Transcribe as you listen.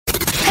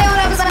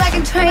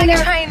Trainer.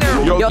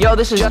 Yo,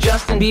 this is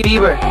Justin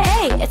Bieber.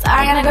 Hey, it's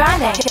Ariana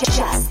Grande.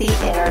 Just the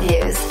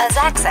Interviews, a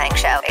Zach Sang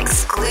Show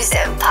exclusive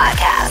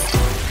podcast.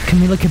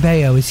 Camila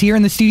Cabello is here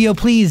in the studio.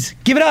 Please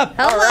give it up.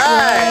 Hello.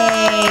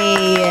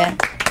 Hey.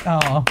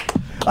 Oh,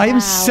 I am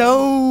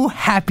so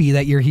happy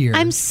that you're here.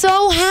 I'm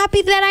so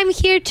happy that I'm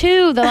here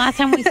too. The last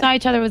time we saw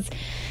each other was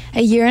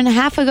a year and a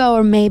half ago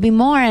or maybe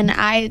more,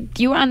 and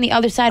you were on the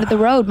other side of the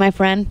road, my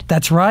friend.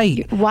 That's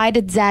right. Why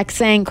did Zach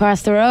Sang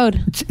cross the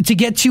road? To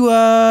get to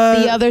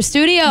The other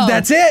studio.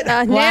 That's it. Wow.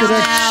 All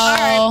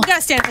right, we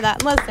gotta stand for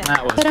that. Let's stand.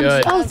 That was But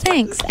good.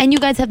 thanks. And you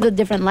guys have the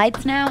different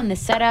lights now and the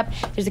setup.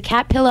 There's a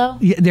cat pillow.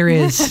 Yeah, there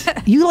is.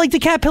 You like the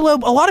cat pillow?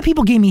 A lot of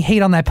people gave me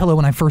hate on that pillow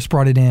when I first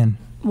brought it in.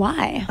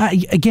 Why?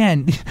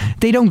 Again,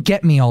 they don't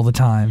get me all the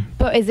time.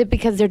 But is it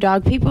because they're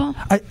dog people?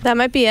 That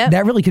might be it.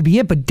 That really could be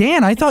it. But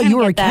Dan, I thought kinda you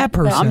were a get that, cat but-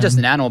 person. I'm just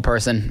an animal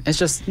person. It's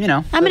just, I'm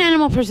an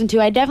animal person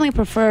too. I definitely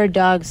prefer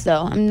dogs,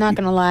 though. I'm not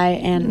gonna lie,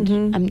 and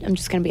I'm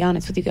just gonna be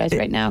honest with you guys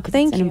right now because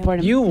it's an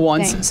important. You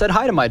once thing. said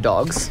hi to my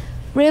dogs.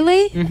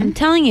 Really? I'm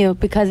telling you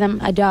because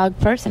I'm a dog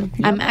person.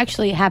 I'm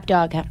actually half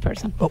dog, half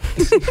person. Oh.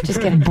 Just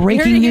kidding.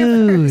 Breaking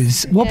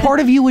news. What part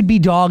of you would be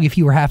dog if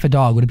you were half a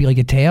dog? Would it be like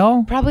a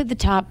tail? Probably the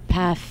top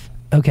half.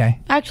 Okay.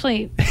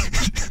 Actually,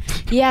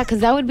 yeah, because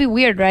that would be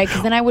weird, right?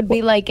 Because then I would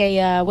be like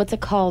a what's it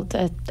called?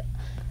 A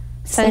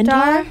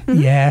centaur?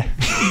 Yeah.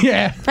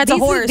 Yeah. That's a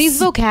horse. These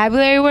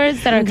vocabulary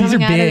words that are These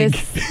coming are out big.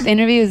 of this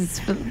interview,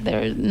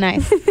 they're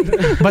nice.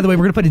 By the way,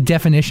 we're going to put a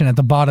definition at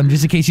the bottom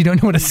just in case you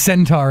don't know what a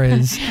centaur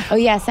is. Oh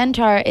yeah,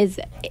 centaur is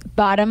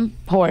bottom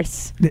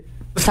horse,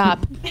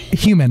 top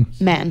Human.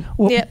 man.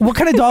 What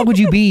kind of dog would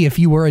you be if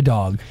you were a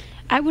dog?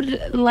 I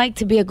would like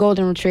to be a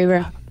golden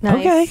retriever. Nice.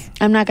 Okay.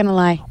 I'm not gonna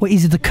lie. What,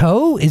 is it the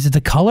coat? Is it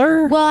the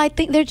color? Well, I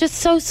think they're just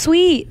so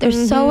sweet. They're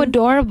so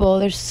adorable.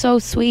 They're so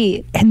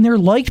sweet. And they're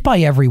liked by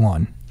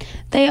everyone.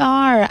 They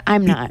are.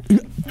 I'm not.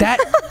 That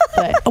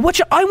But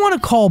I want to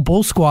call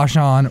Bull Squash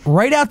on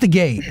right out the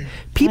gate.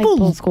 People, like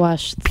bull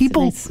squash. It's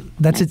people. nice.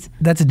 That's nice.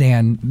 That's a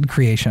Dan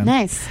creation.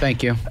 Nice.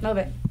 Thank you. Love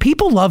it.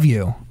 People love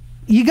you.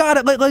 You got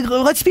it. Like,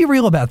 let's be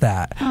real about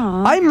that.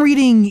 Aw. I'm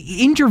reading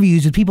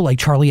interviews with people like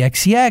Charlie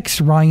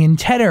XCX, Ryan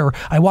Tedder.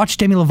 I watched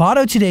Demi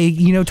Lovato today.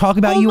 Talk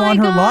about you on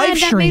her live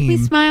That stream. made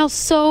me smile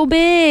so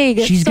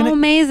big. She's It's so gonna-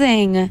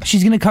 amazing.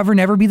 She's gonna cover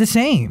 "Never Be the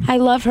Same." I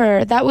love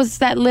her. That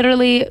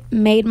literally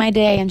made my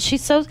day, and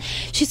she's so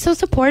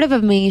supportive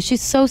of me.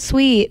 She's so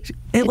sweet.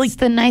 It's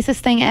the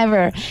nicest thing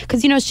ever.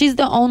 Because she's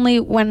the only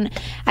when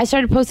I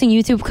started posting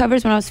YouTube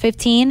covers when I was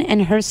 15,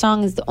 and her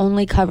song is the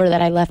only cover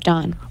that I left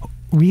on.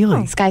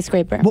 Really?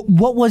 Skyscraper.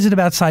 What was it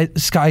about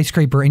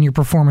Skyscraper in your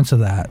performance of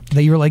that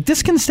you were like,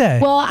 this can stay?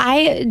 Well,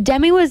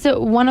 Demi was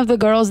one of the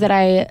girls that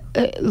I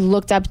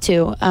looked up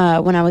to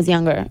when I was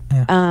younger.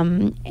 Yeah.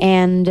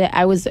 And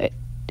I was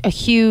a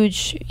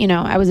huge,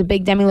 I was a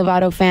big Demi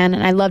Lovato fan,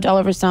 and I loved all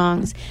of her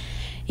songs.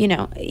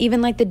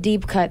 Even like the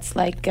deep cuts,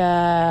 like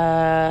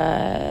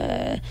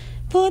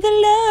For the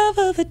Love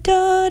of a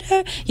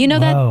Daughter.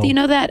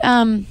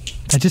 Whoa.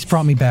 That just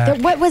brought me back.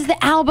 What was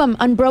the album?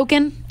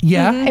 Unbroken?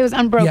 Yeah. It was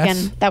Unbroken.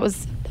 Yes. That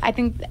was, I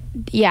think,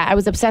 I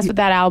was obsessed with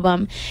that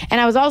album. And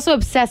I was also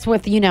obsessed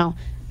with,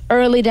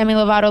 early Demi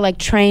Lovato, like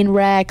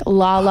Trainwreck,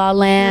 La La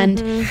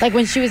Land, like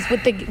when she was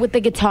with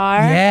the guitar.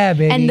 Yeah,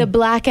 baby. And the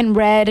black and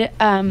red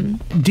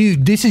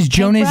Dude, this is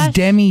Jonas Paintbrush?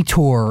 Demi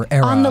tour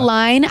era. On the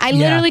Line. I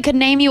Yeah. literally could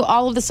name you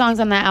all of the songs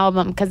on that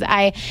album because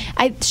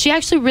she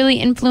actually really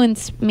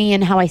influenced me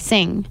in how I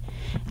sing.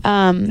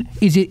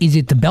 Is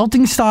it the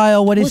belting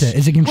style? What is it?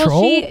 Is it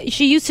Control? Well,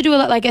 she used to do a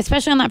lot, like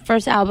especially on that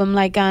first album,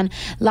 like on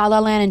La La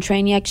Land and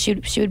Trainwreck.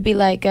 She would be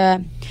like, oh,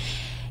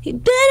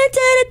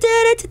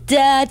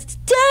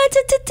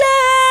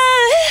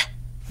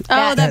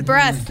 that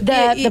breath.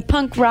 the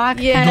punk rock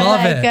Yeah. kind of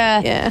Love like it.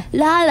 Yeah.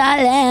 La La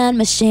Land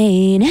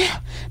machine.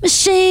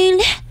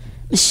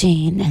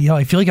 Yo,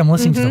 I feel like I'm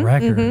listening to the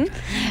record.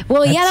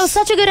 Well, yeah, that was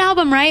such a good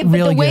album, right? But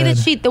Really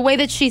the way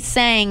that she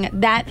sang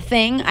that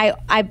thing, I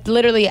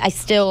literally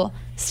still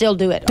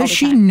do it. all Does the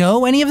she time.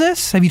 know any of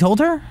this? Have you told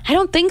her? I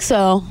don't think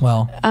so.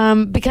 Well,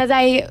 Because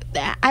I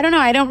don't know.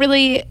 I don't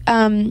really.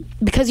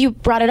 Because you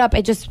brought it up,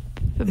 it just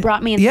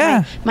brought me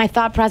into my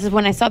thought process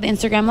when I saw the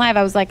Instagram live.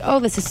 I was like, oh,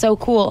 this is so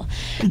cool.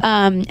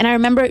 And I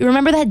remember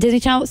that Disney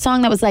Channel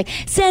song that was like,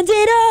 send it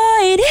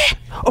on.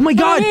 oh my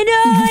God,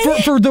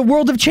 for the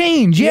world of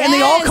change. Yeah, and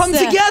they all come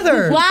Yes.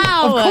 together.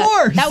 Wow. Of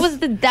course.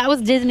 That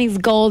was Disney's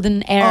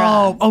golden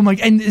era. Oh my!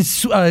 And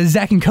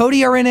Zach and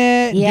Cody are in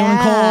it. Yeah.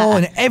 Dylan Cole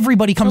and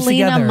everybody comes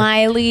Selena, together.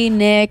 Miley,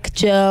 Nick,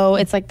 Joe.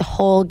 It's like the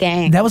whole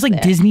gang. That was like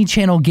there. Disney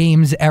Channel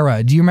Games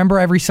era. Do you remember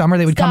every summer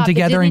they would come Stop, the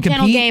together Disney and Channel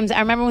compete? Games. I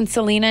remember when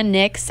Selena and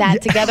Nick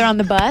sat together on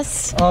the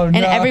bus, Oh, and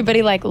no.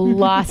 everybody like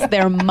lost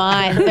their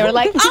minds. They were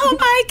like, "Oh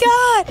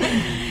my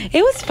God!"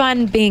 It was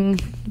fun being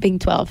being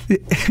 12.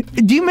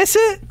 Do you miss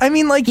it? I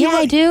mean, like,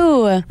 I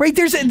do. Right,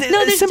 there's a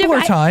simpler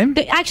different- time.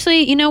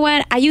 Actually, you know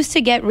what? I used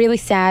to get really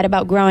sad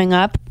about growing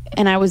up.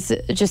 And I was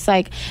just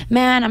like,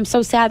 man, I'm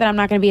so sad that I'm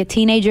not going to be a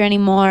teenager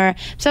anymore.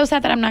 I'm so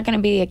sad that I'm not going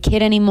to be a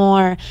kid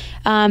anymore.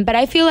 But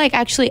I feel like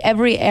actually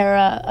every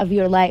era of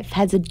your life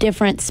has a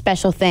different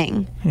special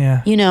thing.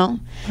 Yeah. You know?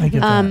 I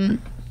get that.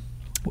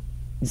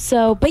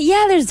 So, but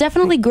yeah, there's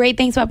definitely great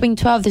things about being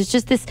 12.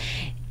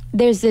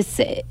 There's this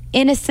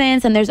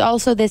innocence, and there's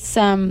also this,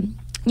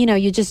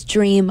 you just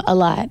dream a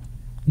lot.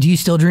 Do you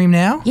still dream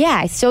now? Yeah,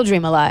 I still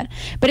dream a lot.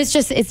 But it's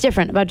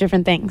different about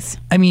different things.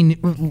 I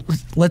mean,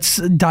 let's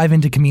dive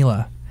into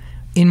Camila.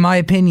 In my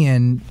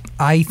opinion,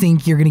 I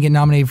think you're going to get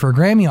nominated for a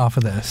Grammy off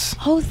of this.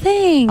 Oh,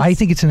 thanks. I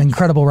think it's an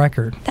incredible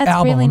record. That's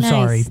album, really I'm nice.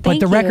 sorry. But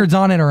Thank the you. records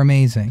on it are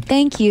amazing.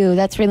 Thank you.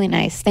 That's really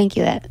nice. Thank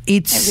you. I really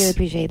It's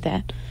appreciate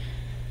that.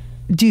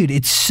 dude,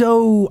 it's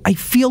so, I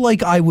feel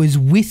like I was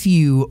with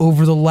you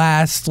over the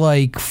last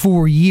like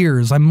 4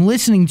 years. I'm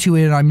listening to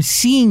it and I'm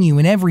seeing you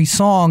in every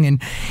song,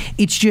 and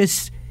it's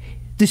just,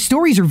 the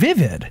stories are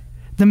vivid.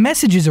 The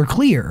messages are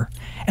clear.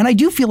 And I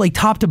do feel like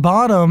top to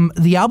bottom,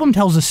 the album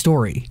tells a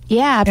story.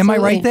 Yeah, absolutely.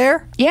 Am I right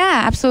there?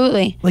 Yeah,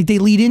 absolutely. Like they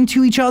lead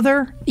into each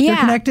other? Yeah.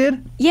 They're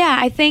connected? Yeah,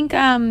 I think,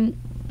 the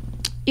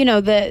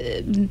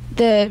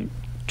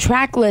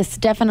track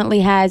list definitely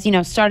has,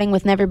 starting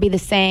with Never Be the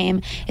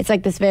Same. It's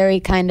like this very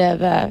kind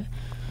of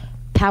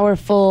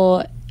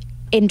powerful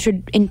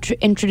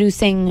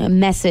introducing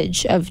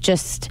message of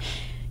just,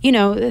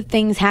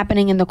 things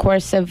happening in the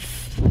course of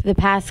the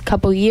past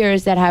couple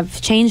years that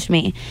have changed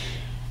me.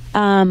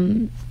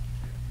 And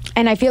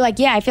I feel like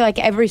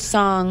every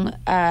song,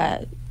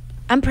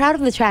 I'm proud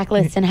of the track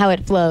list and how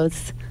it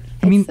flows.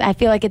 I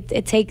feel like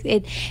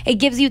it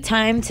gives you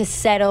time to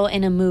settle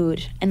in a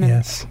mood and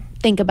then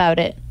think about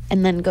it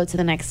and then go to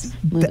the next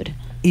mood.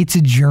 It's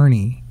a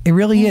journey. It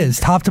really is,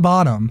 top to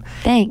bottom.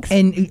 Thanks.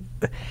 And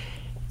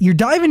you're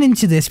diving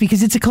into this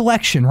because it's a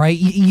collection, right?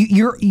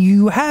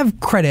 You have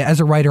credit as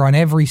a writer on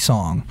every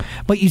song,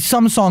 but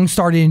some songs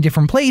started in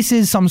different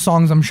places. Some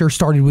songs, I'm sure,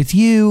 started with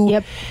you.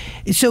 Yep.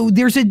 So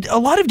there's a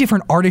lot of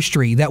different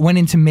artistry that went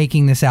into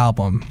making this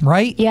album,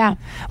 right? Yeah.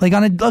 Like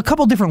on a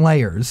couple different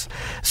layers.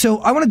 So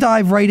I want to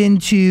dive right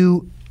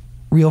into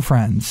Real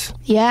Friends.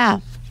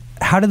 Yeah.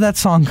 How did that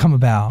song come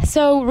about?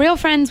 So Real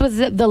Friends was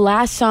the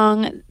last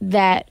song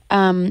that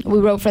we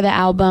wrote for the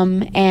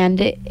album, and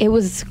it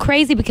was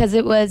crazy because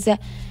it was,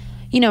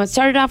 it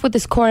started off with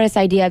this chorus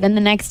idea. Then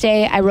the next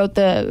day I wrote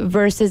the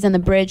verses and the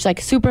bridge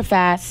like super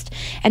fast,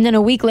 and then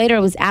a week later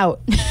it was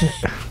out.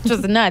 Which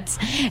was nuts.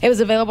 It was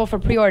available for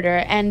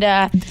pre-order. And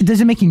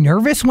does it make you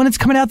nervous when it's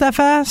coming out that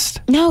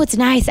fast? No, it's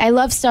nice. I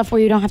love stuff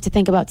where you don't have to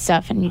think about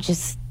stuff and you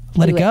just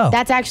let it go.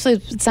 That's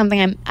actually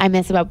something I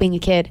miss about being a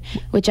kid,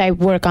 which I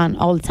work on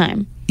all the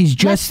time. Is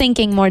just less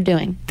thinking, more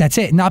doing. That's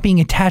it. Not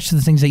being attached to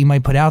the things that you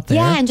might put out there.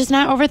 Yeah, and just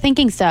not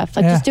overthinking stuff.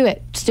 Like, just do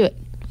it. Just do it.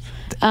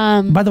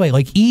 By the way,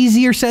 like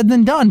easier said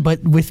than done,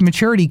 but with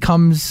maturity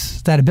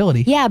comes that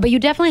ability. Yeah, but you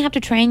definitely have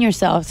to train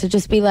yourself to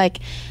just be like,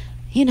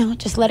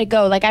 just let it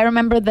go. Like, I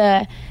remember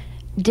the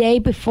day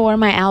before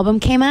my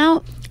album came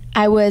out,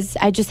 I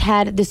just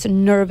had this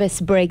nervous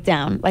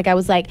breakdown. Like, I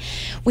was like,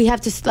 we have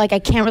to, like, I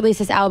can't release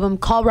this album.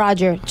 Call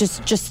Roger.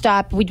 Just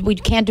stop. We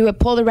can't do it.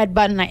 Pull the red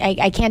button.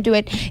 I can't do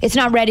it. It's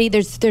not ready.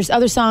 There's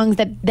other songs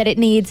that it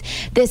needs.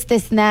 This,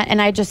 and that.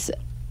 And I just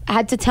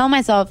had to tell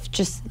myself,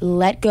 just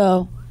let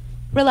go.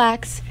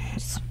 Relax.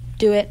 Just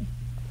do it.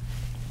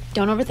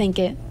 Don't overthink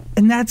it.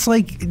 And that's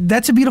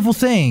a beautiful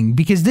thing,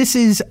 because this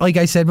is, like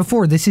I said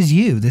before, this is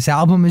you. This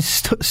album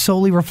is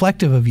solely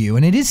reflective of you,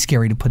 and it is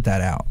scary to put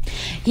that out.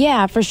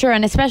 Yeah, for sure.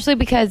 And especially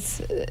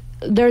because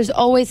there's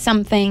always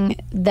something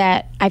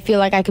that I feel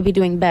like I could be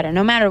doing better,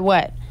 no matter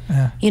what.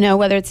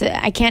 Whether it's,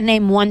 I can't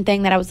name one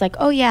thing that I was like,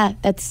 oh yeah,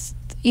 that's,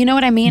 you know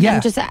what I mean?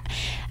 Yeah.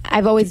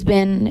 I've always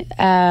been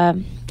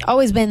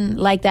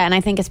like that, and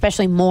I think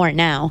especially more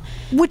now.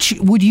 Which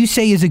would you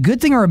say is a good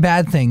thing or a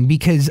bad thing?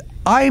 Because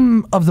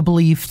I'm of the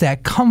belief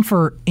that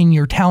comfort in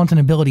your talent and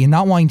ability and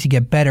not wanting to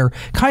get better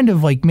kind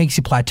of like makes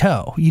you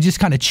plateau. You just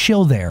kind of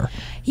chill there.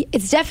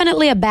 It's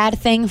definitely a bad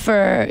thing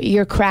for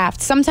your craft.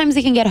 Sometimes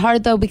it can get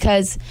hard though,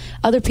 because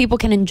other people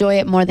can enjoy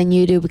it more than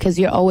you do, because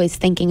you're always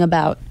thinking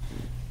about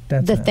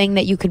the thing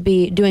that you could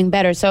be doing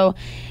better. So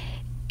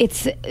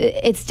it's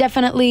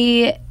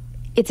definitely,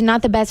 it's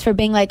not the best for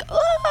being like,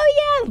 oh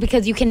yeah,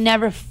 because you can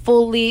never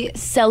fully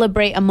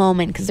celebrate a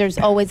moment, because there's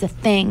always a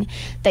thing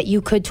that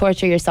you could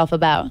torture yourself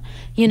about,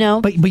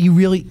 But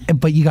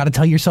you got to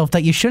tell yourself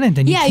that you shouldn't,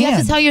 and you you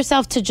have to tell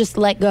yourself to just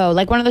let go.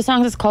 Like, one of the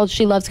songs is called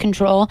She Loves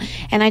Control,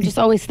 and I just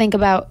always think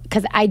about,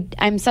 because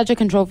I'm such a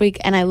control freak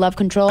and I love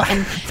control,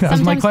 and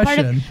sometimes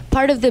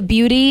part of the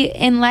beauty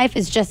in life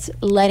is just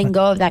letting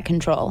go of that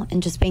control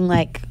and just being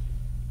like,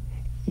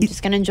 I'm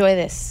just gonna enjoy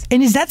this.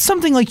 And is that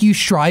something like you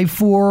strive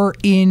for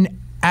in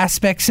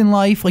aspects in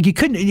life? Like,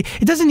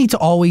 it doesn't need to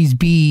always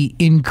be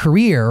in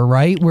career,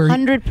 right?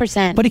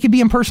 100%. But it could be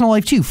in personal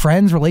life too,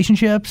 friends,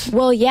 relationships.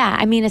 Well, yeah.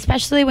 I mean,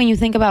 especially when you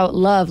think about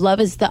love.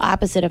 Love is the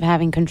opposite of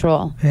having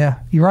control. Yeah,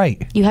 you're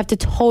right. You have to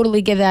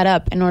totally give that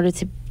up in order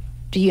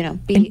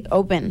be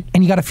open.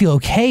 And you got to feel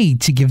okay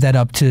to give that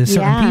up to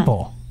certain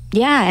people.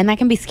 Yeah, and that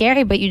can be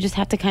scary, but you just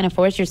have to kind of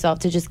force yourself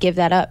to just give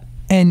that up.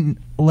 And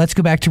let's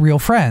go back to real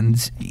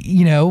friends.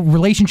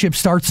 Relationships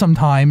start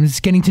sometimes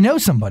getting to know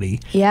somebody.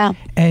 Yeah.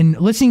 And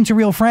listening to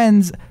real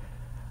friends,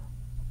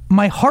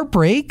 my heart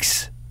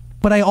breaks,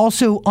 but I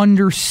also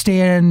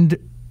understand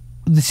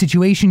the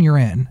situation you're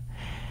in.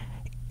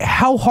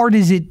 How hard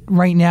is it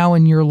right now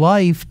in your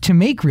life to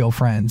make real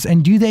friends?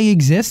 And do they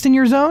exist in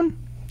your zone?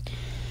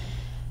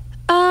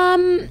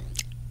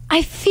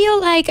 I feel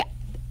like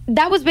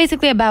that was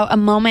basically about a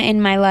moment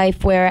in my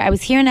life where I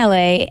was here in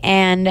LA,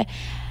 and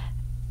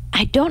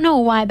I don't know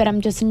why, but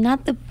I'm just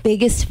not the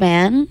biggest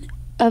fan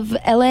of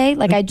LA.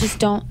 Like I just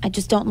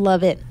don't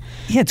love it.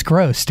 Yeah, it's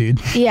gross, dude.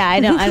 Yeah,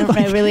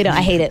 I really don't.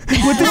 I hate it.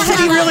 What the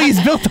city really is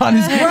built on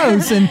is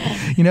gross, and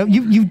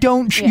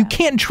you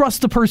can't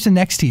trust the person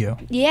next to you.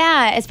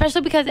 Yeah,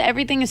 especially because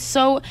everything is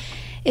so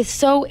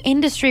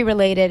industry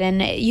related,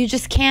 and you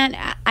just can't.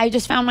 I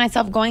just found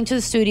myself going to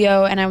the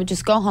studio, and I would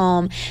just go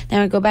home, then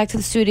I would go back to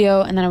the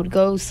studio, and then I would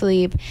go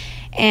sleep,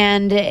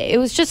 and it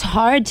was just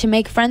hard to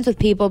make friends with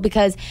people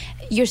because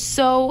you're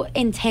so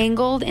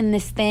entangled in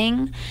this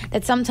thing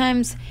that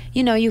sometimes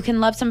you can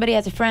love somebody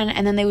as a friend,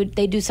 and then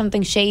they do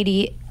something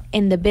shady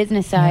in the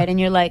business side, and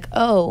you're like,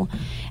 oh,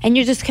 and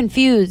you're just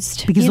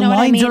confused because the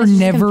lines are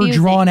never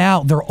drawn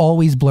out; they're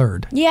always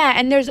blurred. Yeah,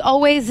 and there's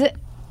always.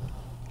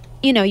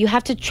 You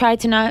have to try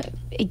to not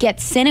get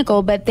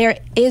cynical, but there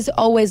is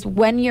always,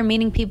 when you're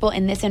meeting people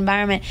in this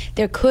environment,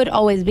 there could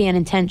always be an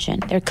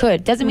intention. There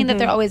could. Doesn't mean that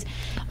there always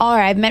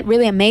are. I've met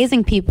really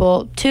amazing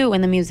people, too,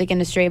 in the music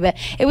industry, but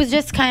it was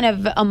just kind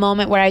of a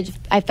moment where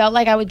I felt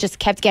like I just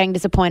kept getting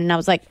disappointed, and I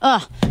was like,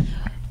 ugh.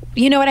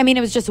 You know what I mean?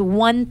 It was just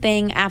one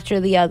thing after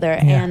the other,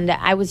 and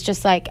I was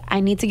just like, I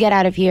need to get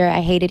out of here.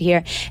 I hate it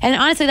here. And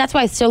honestly, that's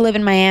why I still live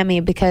in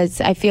Miami,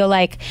 because I feel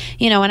like,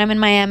 when I'm in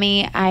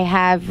Miami, I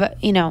have,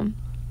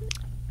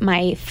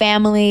 my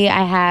family,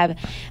 I have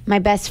my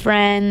best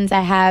friends,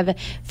 I have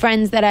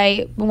friends that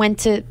I went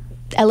to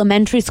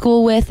elementary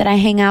school with, that I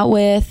hang out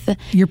with.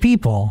 Your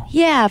people.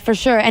 Yeah, for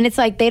sure. And it's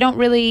like they don't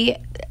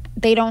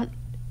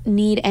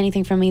need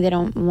anything from me. They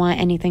don't want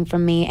anything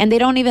from me. And they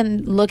don't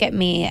even look at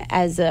me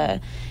as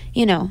a,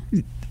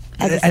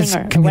 as a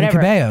singer, Camila whatever.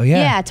 Cabello, yeah.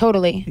 Yeah,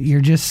 totally. You're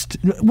just,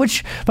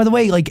 which, by the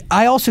way, like,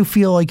 I also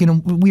feel like in a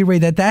weird way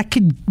that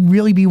could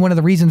really be one of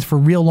the reasons for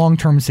real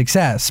long-term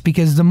success,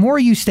 because the more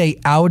you stay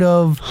out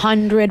of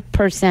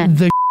 100%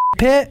 the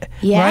pit,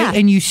 right,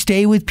 and you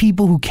stay with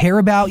people who care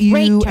about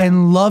you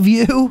and love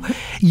you,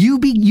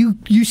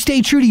 you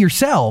stay true to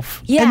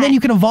yourself, and then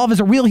you can evolve as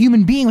a real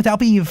human being without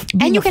being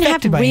and you can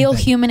have real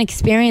anything. Human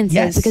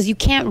experiences, because you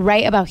can't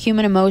write about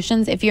human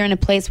emotions if you're in a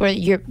place where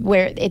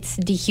it's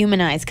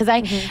dehumanized. Because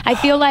I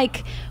feel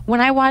like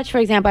when I watch, for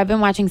example, I've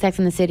been watching Sex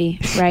and the City,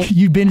 right?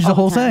 You binged the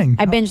whole thing.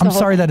 I binged the whole I'm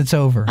sorry thing. that it's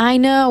over. I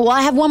know. Well,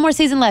 I have one more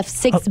season left,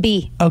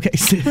 6B. Okay,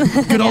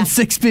 good old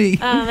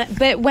 6B.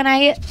 But when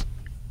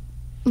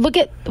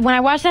I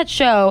watch that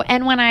show,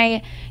 and when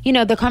I,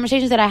 the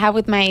conversations that I have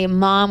with my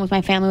mom, with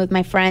my family, with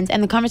my friends,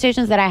 and the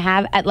conversations that I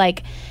have at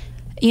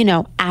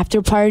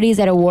after parties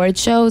at award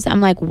shows,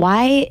 I'm like,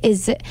 why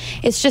is it?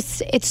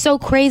 It's so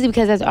crazy,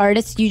 because as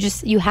artists,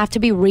 you have to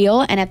be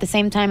real, and at the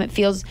same time, it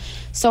feels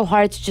so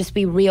hard to just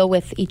be real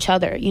with each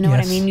other. You know what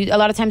I mean? A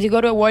lot of times you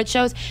go to award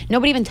shows,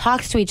 nobody even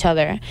talks to each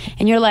other,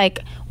 and you're like,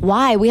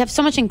 why? We have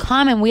so much in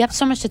common. We have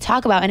so much to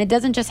talk about, and it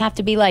doesn't just have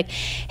to be like,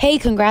 hey,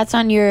 congrats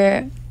on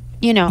your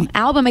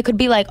album. It could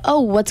be like,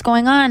 oh, what's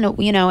going on?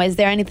 Is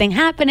there anything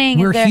happening?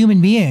 We're human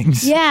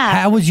beings.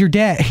 Yeah. How was your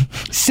day?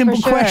 Simple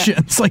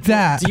questions like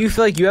that. Do you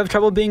feel like you have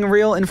trouble being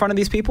real in front of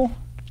these people?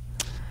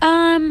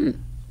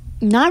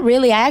 Not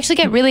really. I actually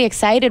get really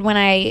excited when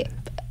I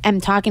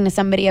am talking to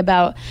somebody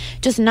about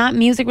just not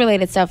music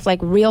related stuff, like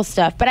real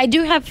stuff. But I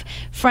do have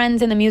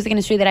friends in the music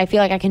industry that I feel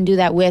like I can do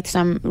that with, so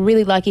I'm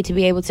really lucky to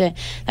be able to,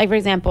 like, for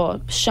example,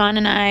 Sean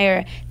and I,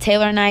 or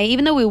Taylor and I,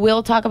 even though we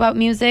will talk about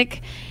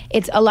music,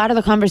 it's a lot of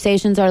the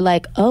conversations are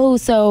like, oh,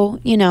 so,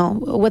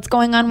 what's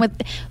going on with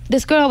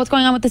this girl, what's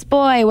going on with this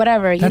boy,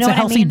 whatever. That's a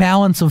healthy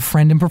balance of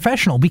friend and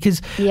professional,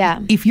 because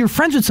if you're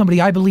friends with somebody,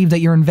 I believe that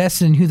you're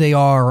invested in who they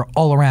are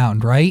all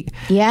around, right?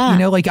 Yeah.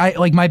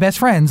 Like my best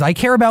friends, I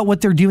care about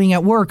what they're doing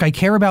at work. I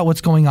care about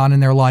what's going on in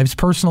their lives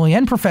personally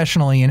and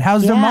professionally, and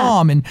how's their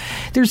mom, and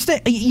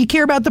you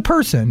care about the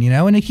person,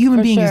 and a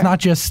human being is not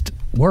just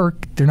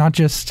work. They're not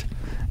just,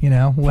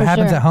 what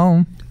happens at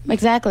home.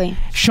 Exactly.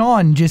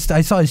 Sean,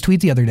 I saw his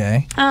tweet the other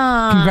day.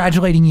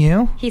 Congratulating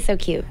you. He's so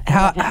cute.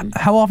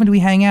 How often do we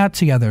hang out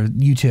together,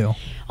 you two?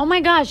 Oh my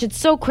gosh, it's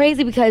so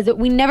crazy, because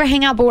we never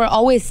hang out, but we're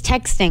always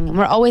texting.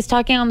 We're always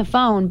talking on the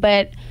phone,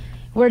 but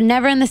we're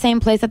never in the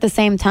same place at the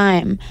same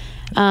time.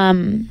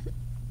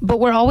 But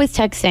we're always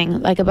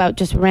texting, like, about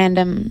just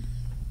random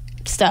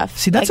stuff.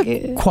 See, that's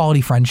a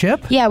quality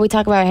friendship. Yeah, we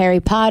talk about Harry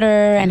Potter,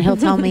 and he'll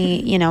tell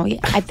me,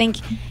 I think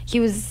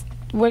he was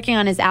working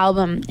on his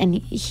album, and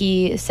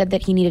he said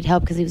that he needed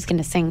help because he was going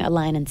to sing a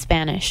line in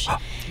Spanish.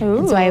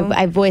 And so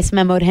I voice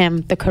memoed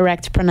him the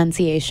correct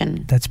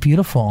pronunciation. That's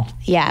beautiful.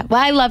 Yeah.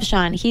 Well, I love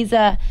Sean. He's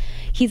a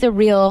he's a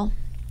real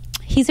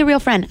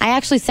friend. I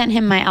actually sent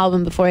him my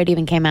album before it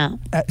even came out.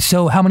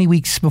 So how many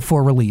weeks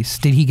before release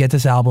did he get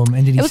this album,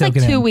 and did he It was soak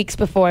like it 2 in? weeks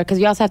before, because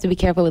you also have to be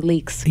careful with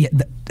leaks. Yeah,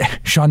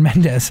 Shawn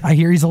Mendes. I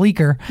hear he's a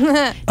leaker.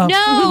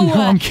 No,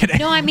 I'm kidding.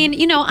 No, I mean,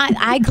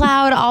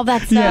 iCloud, all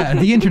that stuff. Yeah,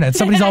 the internet.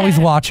 Somebody's always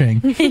watching.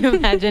 Can you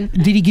imagine?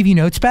 Did he give you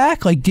notes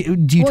back? Like, do you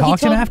Well, he talk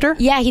to him told- after?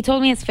 Yeah, he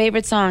told me his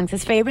favorite songs.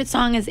 His favorite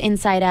song is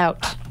Inside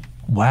Out.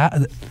 Wow,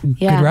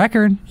 Yeah. good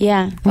record.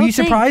 Yeah. Were Oh, you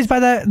surprised by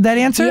that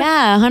answer?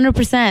 Yeah,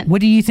 100%. What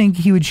do you think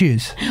he would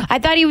choose? I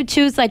thought he would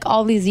choose like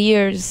All These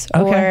Years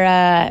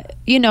Okay.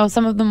 or,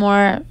 some of the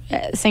more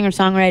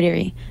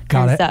singer-songwritery Got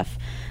kind of it. stuff.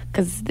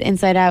 Because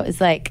Inside Out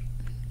is like,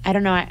 I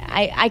don't know.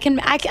 I can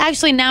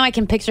actually now I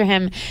can picture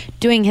him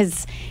doing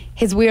his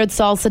weird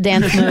salsa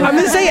dance move. I'm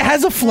gonna say it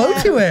has a flow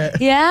to it.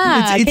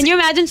 Yeah. It's- Can you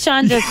imagine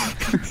Sean just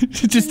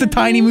Just the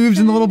tiny moves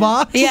in the little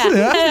box.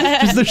 Yeah.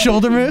 Just the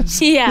shoulder moves.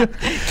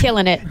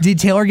 killing it? Did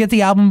Taylor get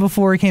the album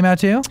before it came out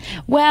too?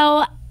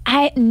 Well,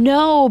 because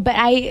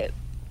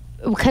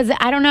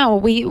I don't know.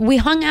 We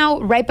hung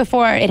out right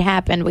before it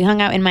happened. We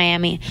hung out in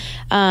Miami,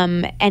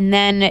 and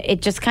then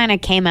it just kind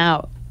of came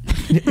out.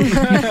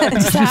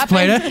 Just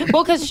played it.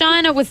 Well, because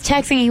Sean was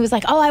texting, he was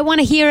like, "Oh, I want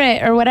to hear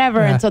it" or whatever,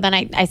 Yeah. and so then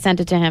I sent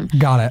it to him.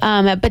 Got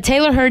it. But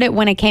Taylor heard it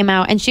when it came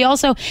out, and she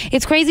also.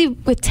 It's crazy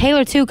with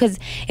Taylor too, because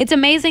it's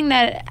amazing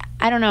that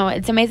I don't know.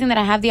 It's amazing that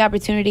I have the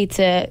opportunity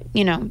to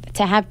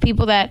to have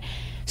people that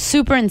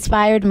super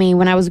inspired me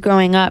when I was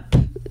growing up.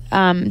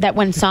 That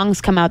when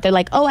songs come out, they're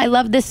like, "Oh, I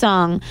love this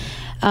song."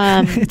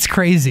 It's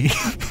crazy,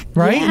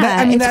 right? Yeah,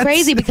 That- it's that's-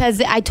 crazy because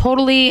I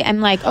totally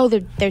am like, oh,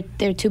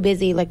 they're too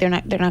busy. Like they're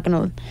not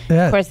gonna.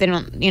 Yeah. Of course, they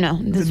don't. This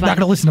They're is not fine.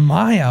 gonna listen to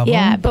my album.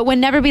 Yeah, but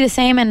when Never Be the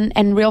Same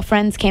and Real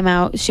Friends came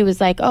out, she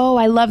was like, "Oh,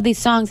 I love these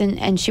songs,"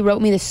 and she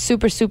wrote me this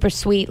super super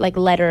sweet like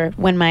letter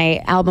when my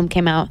album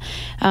came out.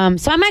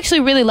 So I'm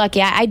actually really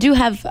lucky. I do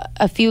have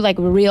a few like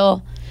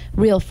real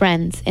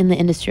friends in the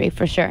industry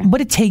for sure. But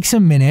it takes a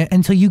minute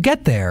until you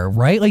get there,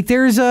 right? Like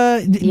there's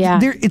Yeah.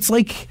 it's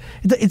like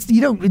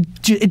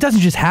it doesn't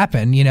just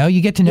happen,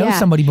 You get to know Yeah.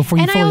 somebody before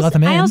you And fully let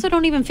them in. I also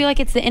don't even feel like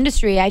it's the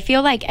industry. I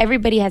feel like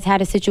everybody has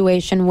had a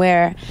situation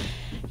where,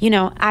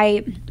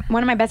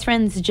 one of my best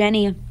friends,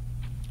 Jenny,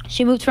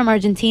 she moved from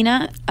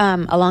Argentina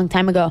a long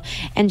time ago,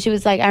 and she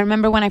was like, I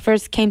remember when I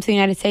first came to the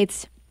United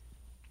States,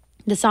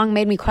 the song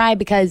made me cry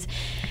because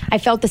I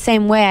felt the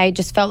same way. I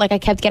just felt like I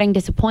kept getting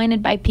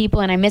disappointed by people,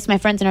 and I missed my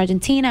friends in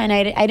Argentina, and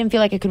I didn't feel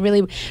like I could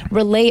really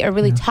relate or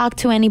really talk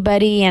to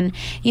anybody, and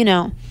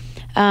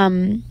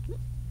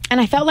and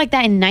I felt like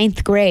that in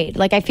 9th grade.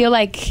 Like, I feel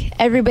like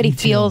everybody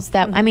feels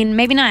that. I mean,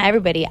 maybe not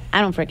everybody.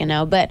 I don't freaking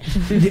know. But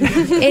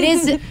it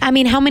is, I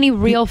mean, how many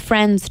real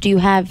friends do you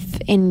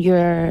have in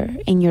your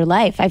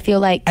life? I feel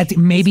like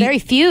maybe it's very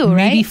few,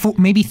 maybe right?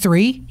 Maybe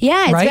 3.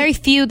 Yeah, it's right? very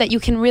few that you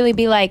can really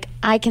be like,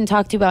 I can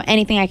talk to you about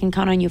anything. I can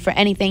count on you for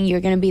anything. You're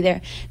going to be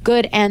there,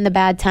 good and the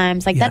bad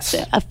times. Like Yes.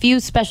 that's a few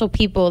special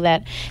people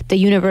that the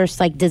universe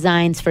like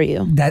designs for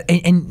you. That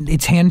and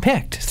it's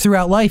handpicked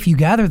throughout life. You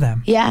gather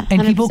them, Yeah,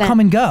 and people 100%. come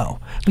and go.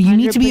 But you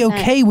need to be 100%.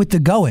 okay with the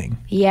going.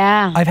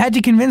 Yeah, I've had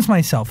to convince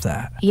myself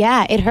that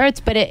yeah, it hurts,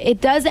 but it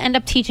does end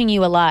up teaching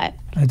you a lot.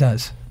 it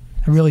does.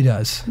 It really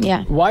does.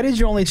 Yeah, Why did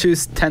you only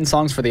choose 10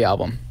 songs for the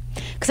album?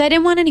 because I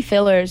didn't want any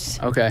fillers.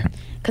 Okay.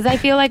 Because I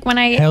feel like when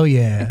I Hell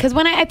yeah. Because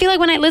I feel like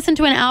when I listen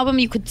to an album,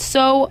 you could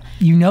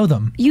You know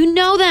them. you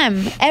know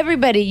them,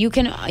 everybody. You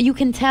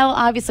can tell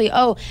obviously.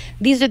 Oh,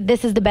 this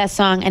is the best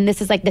song, and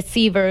this is like the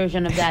C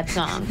version of that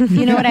song.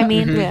 You know what I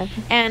mean? Yeah.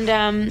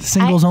 And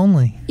Singles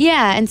only.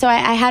 yeah, and so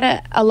I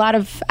had a lot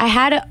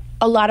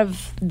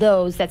of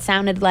those that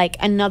sounded like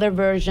another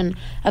version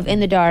of In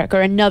the Dark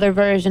or another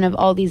version of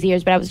All These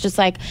Years, but I was just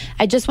like,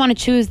 I just want to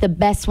choose the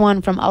best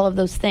one from all of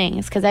those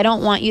things because I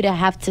don't want you to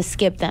have to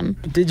skip them.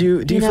 Do you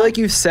know? feel like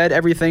you've said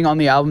everything on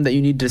the album that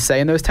you need to say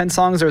in those 10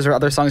 songs, or is there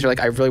other songs you're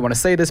like, I really want to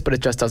say this, but it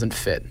just doesn't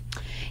fit?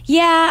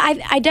 Yeah,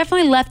 I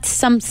definitely left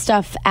some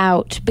stuff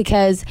out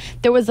because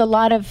there was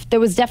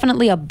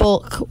definitely a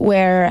bulk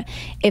where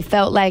it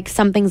felt like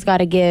something's got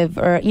to give,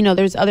 or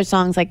there's other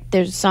songs, like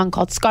there's a song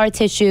called Scar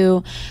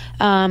Tissue,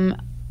 a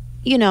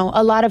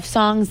lot of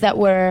songs that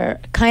were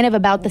kind of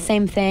about the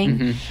same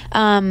thing,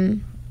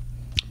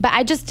 but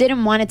I just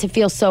didn't want it to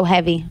feel so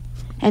heavy,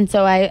 and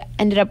so I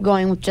ended up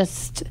going with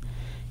just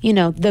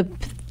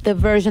the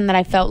version that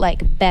I felt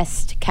like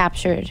best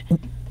captured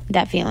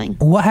that feeling.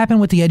 What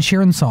happened with the Ed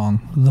Sheeran song,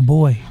 "The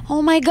Boy"?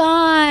 Oh my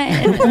God.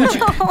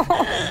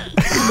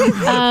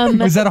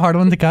 Was that a hard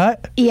one to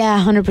cut?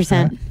 Yeah,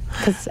 100%.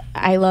 Because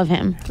I love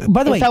him.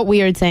 By the it way- felt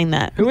weird saying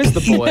that. Who is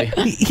the boy?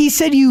 He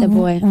said you The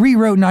Boy.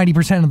 rewrote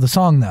 90% of the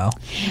song, though.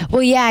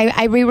 Well, yeah,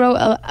 I rewrote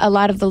a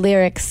lot of the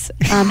lyrics.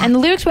 And the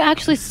lyrics were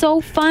actually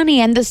so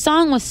funny. And the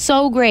song was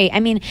so great.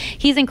 I mean,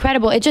 he's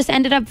incredible. It just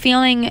ended up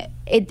feeling...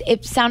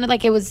 It sounded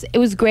like it was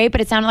great,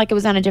 but it sounded like it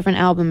was on a different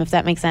album, if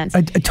that makes sense.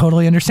 I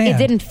totally understand. It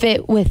didn't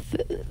fit with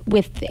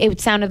it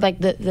sounded like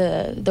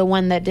the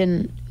one that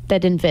didn't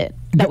fit.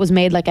 That was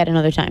made like at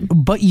another time.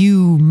 But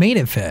you made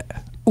it fit,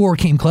 or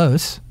came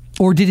close.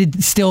 Or did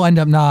it still end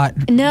up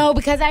not? No,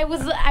 because I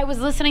was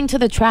listening to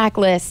the track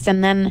list,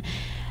 and then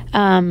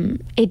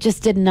it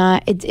just did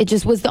not. It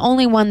just was the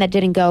only one that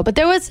didn't go. But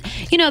there was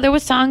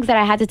songs that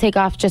I had to take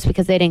off just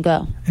because they didn't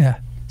go. Yeah.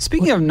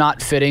 Speaking of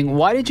not fitting,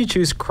 why did you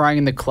choose "Crying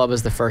in the Club"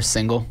 as the first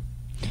single?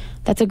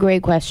 That's a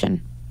great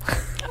question.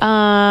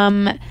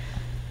 I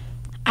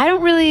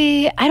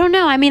don't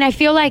know. I mean, I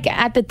feel like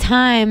at the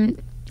time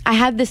I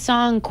had the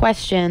song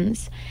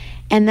Questions,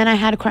 and then I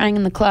had Crying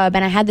in the Club,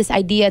 and I had this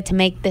idea to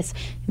make this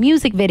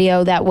music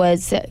video that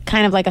was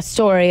kind of like a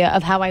story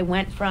of how I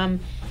went from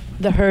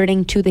the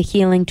hurting to the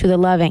healing to the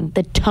loving,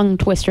 the tongue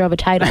twister of a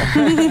title.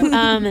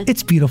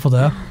 It's beautiful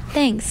though.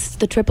 Thanks,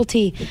 the triple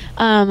T.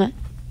 God,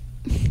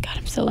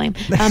 I'm so lame.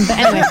 But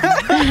anyway.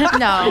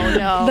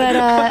 No.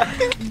 But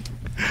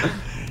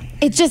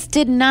it just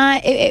did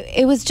not,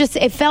 it was just,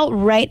 it felt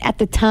right at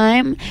the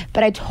time,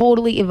 but I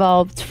totally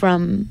evolved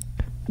from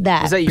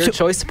that. Was that your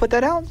choice to put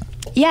that out?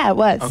 Yeah, it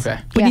was. Okay.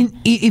 But Yeah.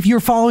 if you're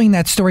following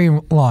that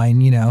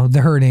storyline,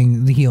 the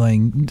hurting, the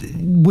healing,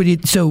 would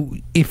it? So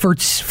if it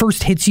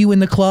first hits you in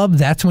the club,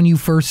 that's when you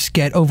first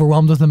get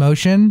overwhelmed with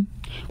emotion.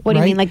 What do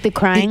you right? mean, like the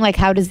crying? Like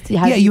how does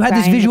Yeah, you had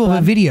this visual of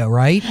a video,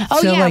 right?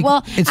 Oh, so, yeah, like,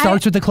 well, it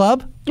starts with the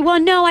club. Well,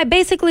 no, I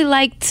basically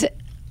liked,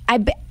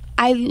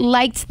 I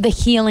liked the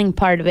healing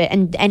part of it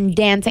and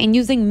dancing and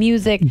using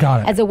music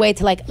Got it. as a way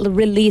to like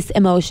release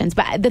emotions.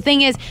 But the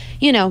thing is,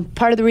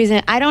 part of the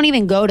reason I don't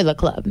even go to the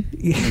club.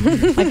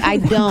 Like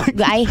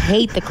I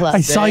hate the club.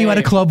 I saw you at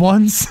a club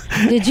once.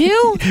 Did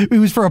you? It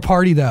was for a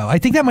party though. I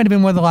think that might have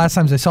been one of the last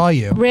times I saw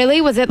you.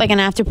 Really? Was it like an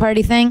after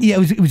party thing? Yeah,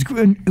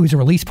 it was a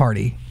release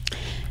party.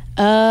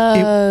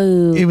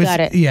 Oh, It was, got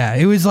it. Yeah,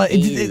 it was like,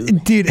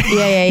 dude.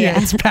 Yeah.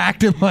 It's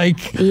packed in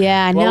like,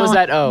 Yeah, What no. was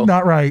that? Oh,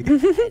 not right.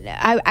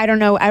 I don't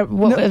know.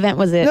 What event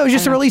was it? No, it was I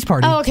just don't a know. release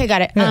party. Oh, okay,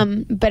 got it. Yeah.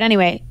 But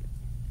anyway,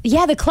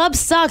 yeah, the club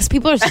sucks.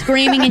 People are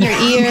screaming in your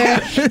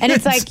ear, and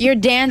it's like you're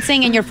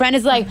dancing, and your friend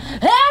is like,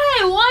 "Hey,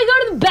 want to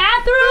go to the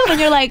bathroom?" And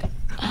you're like,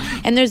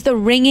 and there's the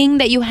ringing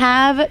that you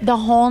have the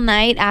whole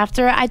night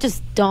after. I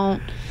just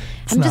don't.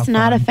 I'm not just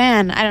not a fun.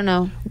 fan. I don't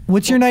know.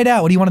 What's your night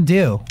out? What do you want to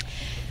do?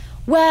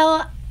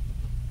 Well,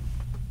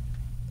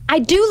 I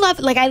do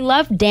I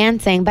love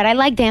dancing, but I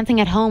like dancing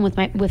at home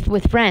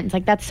with friends.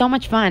 Like that's so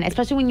much fun,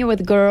 especially when you're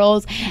with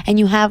girls and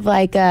you have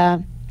like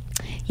a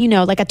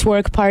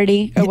twerk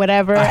party or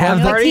whatever. I have and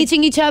you're, that. like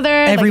teaching each other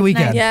Every like, it's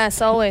weekend. nice.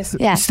 Yes, always.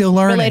 Yeah, Still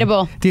learning.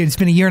 Relatable. Dude, it's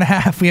been a year and a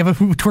half. We have a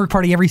twerk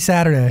party every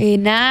Saturday.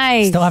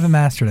 Nice. Still haven't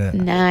mastered it.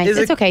 Nice. Is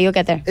It's it- okay. You'll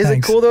get there. is it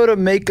Thanks. cool though to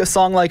make a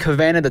song like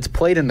Havana that's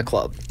played in the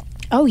club?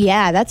 Oh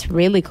yeah, that's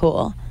really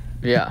cool.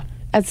 Yeah.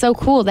 That's so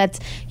cool. That's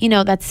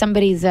that's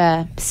somebody's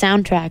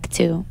soundtrack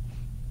to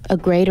a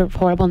great or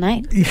horrible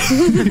night.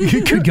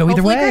 It could go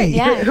either Hopefully way. great,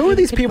 yeah. Who are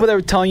these people that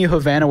were telling you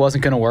Havana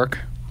wasn't going to work?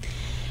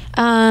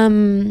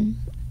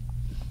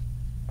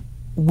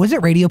 Was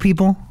it radio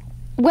people?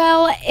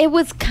 Well, it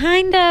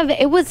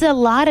was a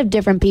lot of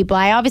different people.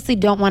 I obviously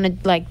don't want to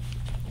like.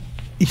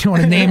 You don't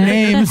want to name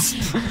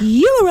names.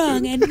 You were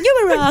wrong, and you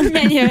were wrong,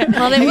 and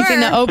well, they were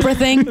the Oprah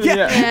thing.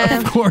 Yeah.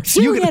 Of course.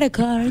 You get a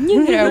car, and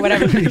you get or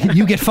whatever.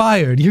 You get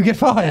fired. You get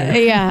fired.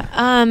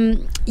 Yeah.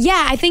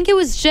 Yeah, I think it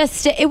was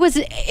just it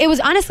was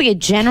honestly a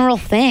general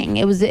thing.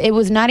 It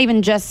was not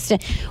even just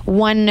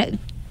one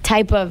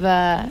type of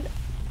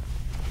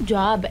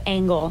job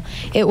angle.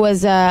 It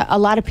was a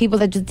lot of people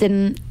that just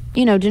didn't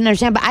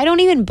understand. But I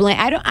don't even blame.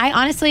 I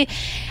honestly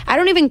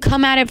don't even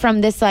come at it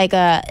from this like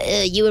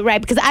you were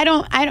right, because I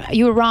don't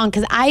you were wrong,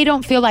 because I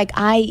don't feel like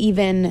I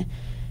even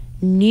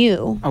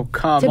knew. Oh,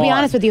 come on. To be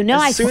honest with you, no,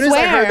 as I soon swear. as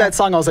I heard that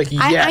song, I was like,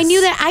 yes. I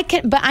knew that I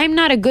can, but I'm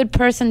not a good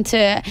person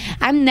to.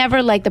 I'm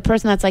never like the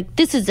person that's like,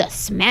 this is a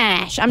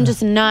smash. I'm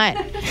just not.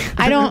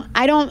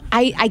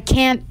 I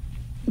can't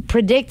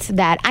predict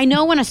that. I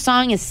know when a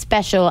song is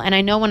special, and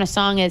I know when a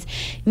song is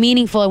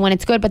meaningful and when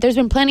it's good. But there's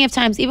been plenty of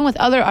times, even with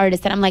other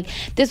artists, that I'm like,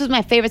 this was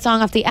my favorite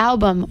song off the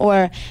album,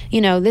 or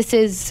this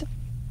is.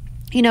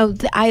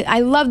 I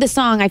love the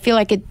song. I feel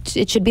like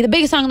it should be the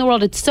biggest song in the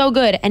world. It's so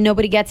good, and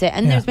nobody gets it.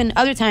 And Yeah. there's been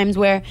other times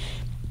where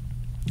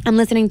I'm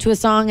listening to a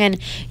song, and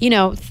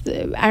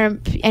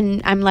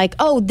I'm like,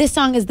 oh, this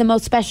song is the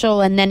most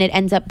special, and then it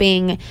ends up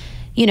being,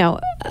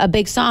 a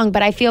big song.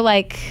 But I feel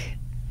like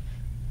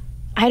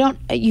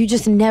you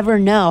just never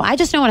know. I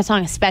just know when a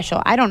song is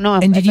special. I don't know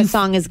if a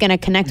song is going to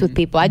connect with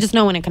people. I just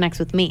know when it connects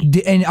with me.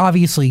 And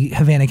obviously,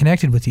 Havana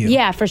connected with you.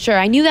 Yeah, for sure.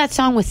 I knew that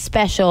song was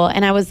special,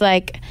 and I was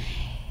like,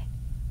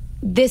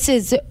 this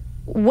is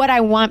what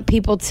I want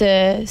people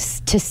to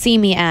see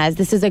me as.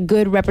 This is a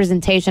good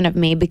representation of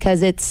me,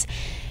 because it's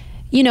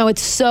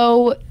it's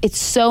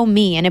so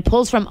me, and it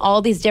pulls from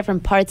all these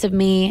different parts of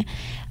me.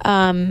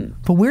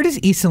 But where does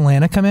East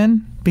Atlanta come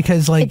in?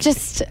 Because like, It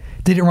just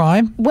did it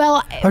rhyme?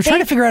 well, I was trying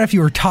to figure out if you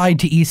were tied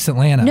to East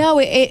Atlanta. No,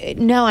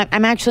 no,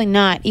 I'm actually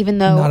not. Even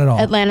though Not at all.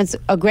 Atlanta's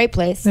a great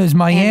place. There's and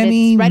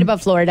Miami, it's right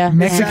above Florida,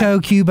 Mexico,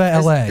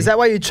 Cuba, LA. Is that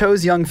why you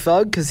chose Young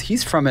Thug? Because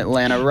he's from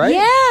Atlanta, right?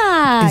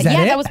 Yeah, Is that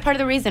yeah, it? that was part of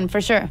the reason,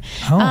 for sure.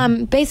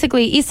 Oh.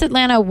 Basically, East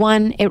Atlanta,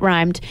 1, it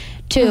rhymed.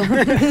 2,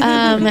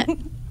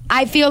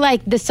 I feel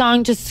like the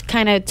song just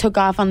kind of took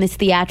off on this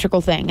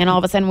theatrical thing, and all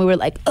of a sudden we were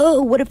like,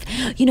 oh, what if,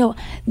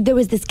 there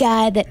was this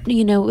guy that,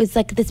 was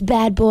like this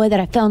bad boy that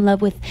I fell in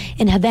love with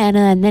in Havana,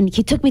 and then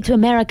he took me to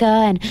America,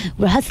 and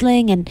we're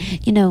hustling, and,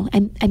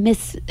 I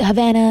miss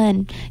Havana,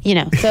 and,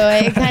 so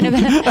it kind of...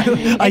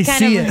 I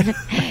see it.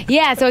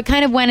 Yeah, so it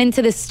kind of went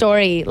into this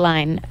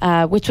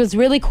storyline, which was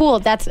really cool.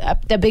 That's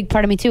a big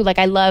part of me, too. Like,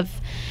 I love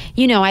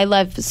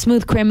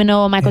Smooth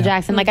Criminal, Michael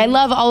Jackson. Like, I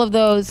love all of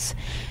those,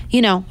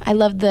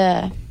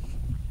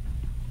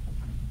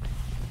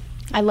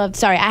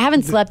 sorry, I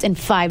haven't slept in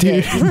 5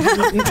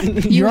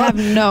 days. You have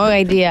no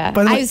idea.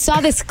 I saw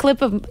this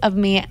clip of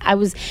me. I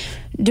was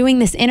doing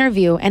this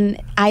interview, and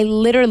I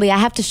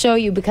have to show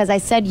you, because I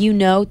said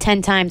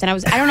 10 times, and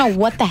I don't know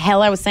what the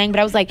hell I was saying, but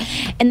I was like,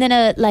 and then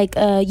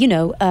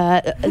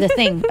the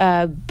thing,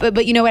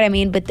 but you know what I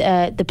mean, but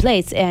the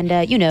place, and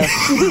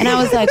and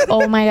I was like,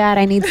 oh my God,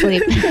 I need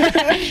sleep.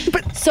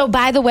 So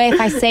by the way,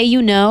 if I say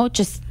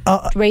just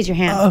raise your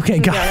hand. Okay,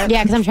 got it.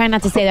 Yeah, because I'm trying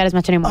not to say that as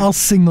much anymore. I'll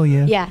signal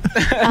you. Yeah.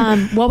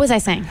 What was I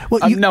saying?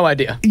 Well, no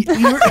idea.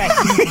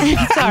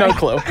 Sorry. No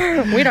clue.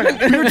 We don't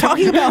know. We were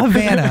talking about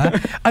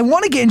Havana. I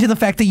want to get into the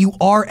fact that you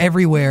are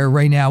everywhere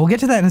right now. We'll get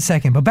to that in a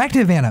second. But back to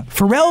Havana.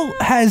 Pharrell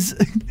has...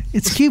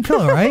 It's a cute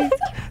pillow, right?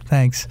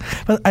 Thanks.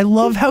 But I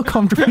love how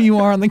comfortable you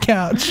are on the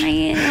couch. I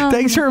am.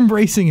 Thanks for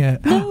embracing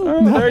it. There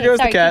goes Sorry,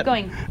 the cat. keep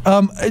going.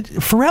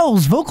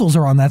 Pharrell's vocals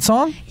are on that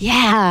song?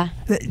 Yeah.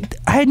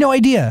 I had no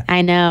idea.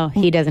 I know.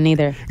 He doesn't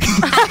either.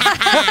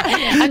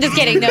 I'm just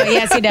kidding. No,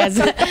 yes, he does.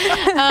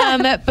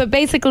 But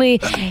basically,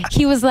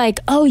 he was like,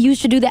 oh, you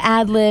should do the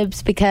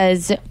ad-libs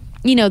because,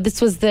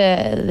 this was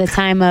the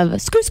time of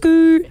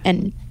skr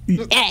and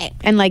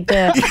like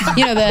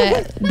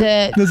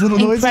the Those little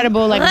noises?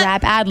 incredible like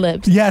rap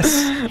ad-libs. Yes.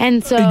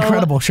 And so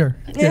Incredible, sure.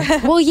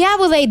 Yeah.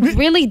 Well, they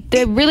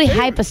really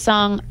hype a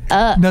song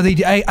up. No,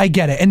 they. I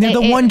get it. And they're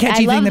the one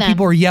catchy I love thing that them.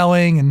 people are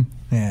yelling and...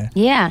 Yeah.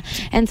 Yeah.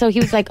 And so he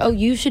was like, oh,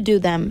 you should do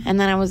them. And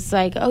then I was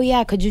like, oh,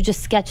 yeah, could you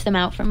just sketch them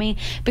out for me?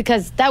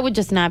 Because that would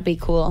just not be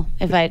cool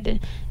if I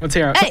did. Let's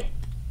hear it. Hey!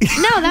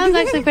 No, that was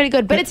actually pretty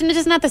good. But it's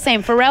just not the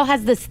same. Pharrell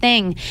has this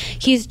thing.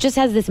 He just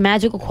has this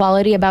magical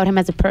quality about him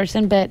as a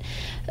person, but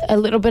a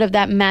little bit of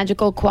that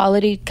magical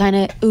quality kind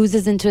of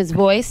oozes into his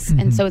voice.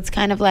 And so it's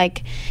kind of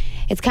like...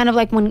 It's kind of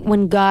like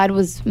when God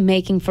was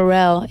making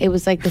Pharrell, it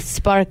was like the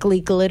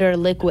sparkly glitter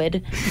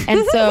liquid.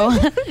 And so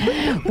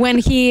when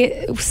he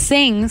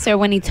sings or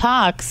when he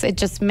talks, it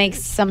just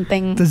makes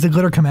something Does the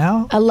glitter come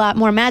out? a lot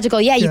more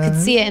magical. Yeah, you could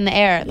see it in the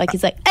air. Like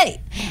he's like,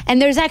 hey.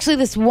 And there's actually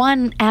this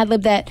one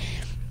ad-lib that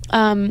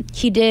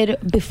he did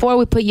before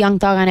we put Young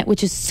Thug on it,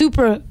 which is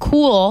super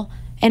cool.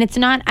 And it's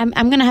not, I'm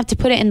going to have to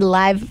put it in the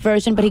live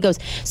version, but he goes,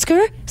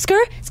 skr, skr,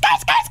 skr,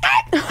 skr, skr.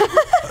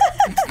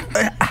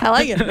 I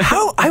like it.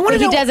 How? I want But to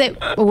he know. does it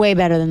way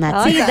better than that. I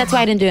like See, that. that's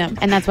why I didn't do him.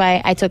 And that's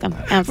why I took him.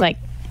 And I was like,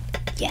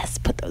 yes,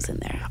 put those in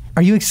there.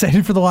 Are you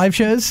excited for the live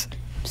shows?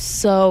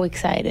 So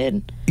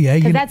excited. Yeah,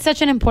 Because that's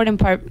such an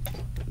important part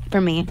for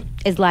me,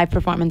 is live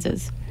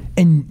performances.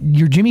 and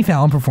your Jimmy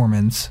Fallon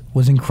performance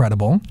was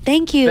incredible.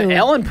 Thank you. The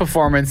Ellen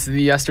performance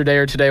yesterday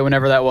or today,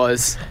 whenever that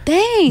was.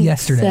 Thanks.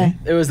 Yesterday.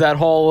 It was that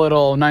whole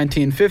little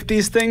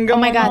 1950s thing going Oh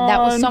on. my God, that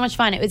was so much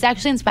fun. It was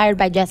actually inspired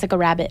by Jessica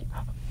Rabbit.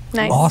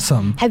 Nice.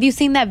 Awesome. Have you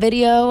seen that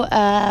video?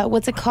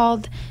 What's it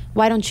called?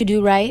 Why Don't You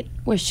Do Right?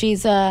 Where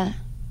she's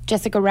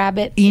Jessica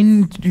Rabbit.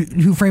 In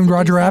Who Framed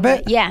Roger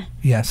Rabbit? Yeah.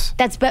 Yes.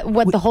 That's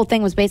what the whole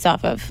thing was based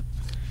off of.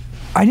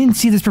 I didn't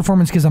see this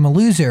performance because I'm a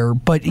loser,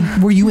 but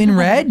were you in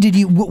red? Did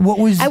you, what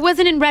was... I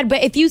wasn't in red,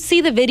 but if you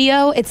see the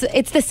video,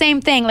 it's the same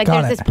thing. Like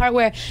Got there's it. this part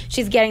where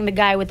she's getting the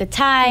guy with the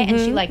tie, and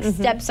she like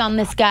steps on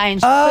this guy and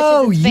she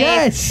Oh, pushes his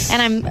yes. face.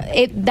 And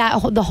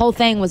the whole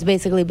thing was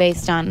basically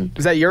based on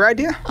Was that your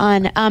idea?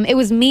 it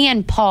was me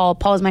and Paul.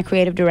 Paul is my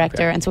creative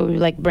director, and so we were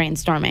like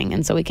brainstorming,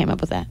 and so we came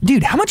up with that.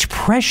 Dude, how much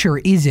pressure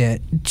is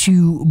it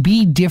to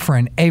be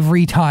different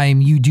every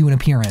time you do an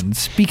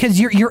appearance? Because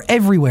you're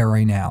everywhere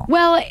right now.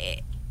 Well,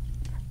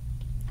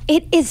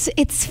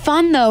 it's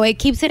fun though. It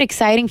keeps it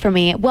exciting for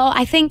me. Well,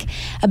 I think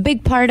a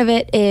big part of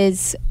it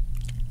is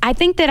I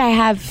think that I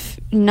have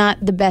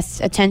not the best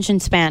attention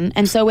span,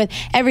 and so with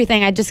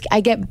everything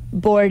I get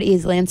bored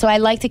easily, and so I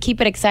like to keep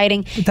it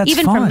exciting, That's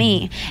even for fun.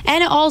 me.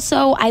 And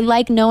also I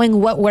like knowing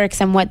what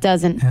works and what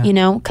doesn't, you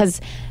know, because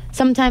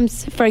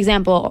sometimes, for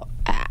example,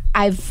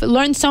 I've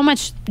learned so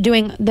much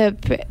doing the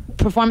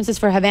performances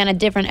for Havana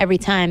different every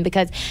time,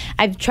 because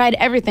I've tried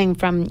everything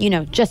from, you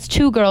know, just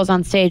 2 girls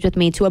on stage with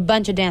me to a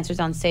bunch of dancers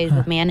on stage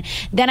with me, and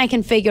then I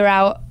can figure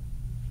out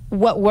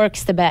what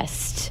works the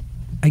best.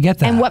 I get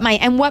that. And what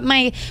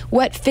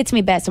fits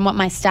me best and what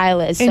my style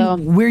is. And So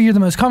where you're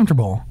the most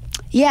comfortable.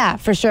 yeah,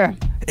 for sure.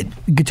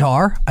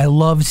 Guitar, I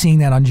love seeing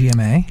that on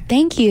GMA.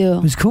 Thank you.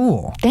 It was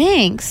cool.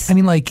 Thanks. I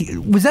mean, like,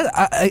 was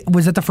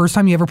that the first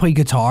time you ever played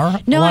guitar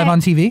live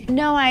on TV?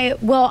 No,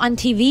 on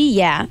TV,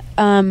 yeah.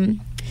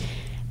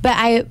 But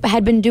I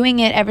had been doing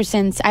it ever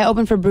since I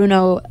opened for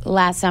Bruno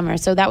last summer.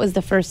 So that was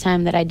the first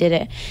time that I did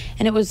it.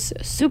 And it was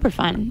super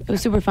fun. It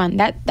was super fun.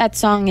 That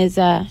song is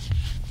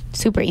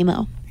super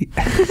emo.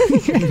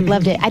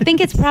 Loved it. I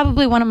think it's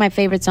probably one of my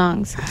favorite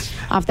songs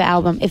off the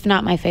album, if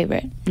not my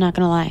favorite. I'm not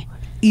gonna lie.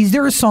 Is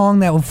there a song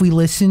that if we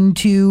listen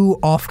to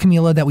off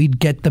Camila that we'd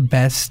get the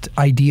best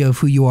idea of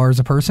who you are as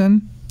a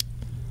person?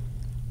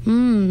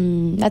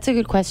 That's a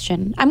good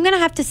question. I'm gonna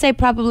have to say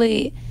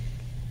probably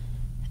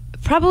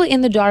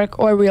In the Dark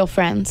or Real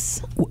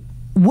Friends.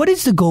 What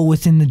is the goal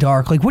with In the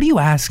Dark? Like, what are you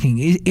asking?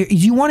 Do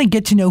you want to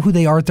get to know who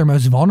they are at their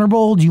most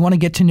vulnerable? Do you want to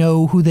get to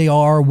know who they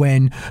are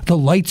when the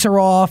lights are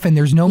off and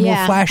there's no more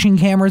flashing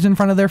cameras in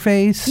front of their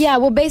face? Yeah,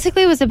 well,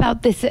 basically it was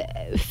about this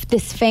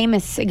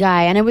famous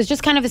guy, and it was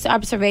just kind of this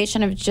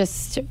observation of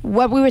just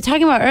what we were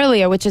talking about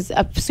earlier, which is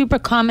a super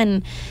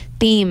common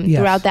theme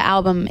throughout the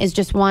album, is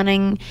just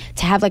wanting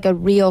to have like a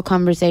real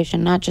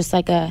conversation, not just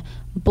like a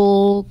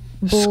bull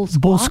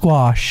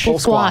squash,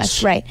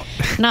 right?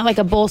 Not like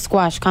a bull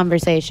squash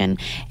conversation.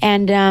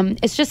 And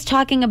it's just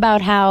talking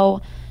about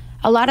how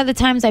a lot of the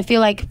times I feel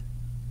like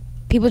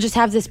people just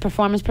have this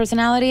performance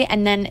personality,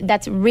 and then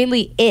that's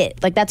really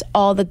it. Like, that's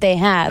all that they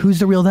have. Who's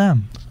the real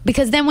them?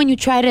 Because then when you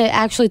try to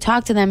actually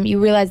talk to them,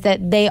 you realize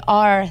that they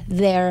are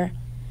their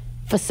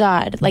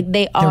facade. Like,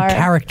 they are their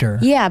character.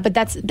 Yeah, but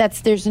that's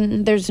there's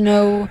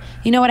no,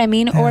 you know what I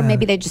mean? Or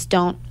maybe they just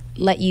don't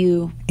let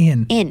you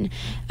in.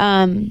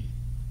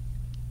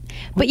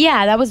 But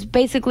yeah, that was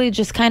basically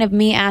just kind of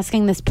me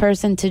asking this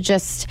person to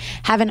just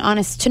have an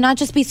honest, to not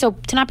be so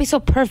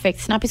perfect,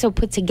 to not be so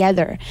put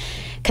together.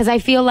 Because I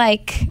feel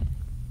like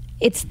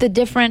it's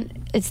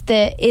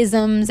the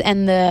isms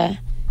and the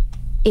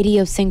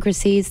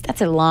idiosyncrasies. That's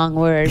a long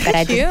word, but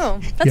I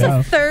just... That's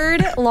a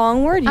third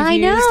long word you've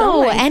used.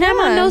 Oh, and I'm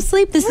on no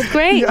sleep. This is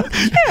great.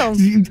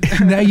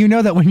 Now you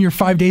know that when you're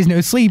 5 days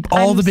no sleep,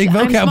 all the big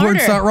vocab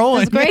words start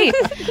rolling.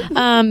 That's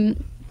great.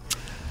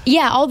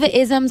 Yeah, all the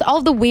isms,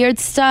 all the weird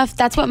stuff,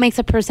 that's what makes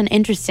a person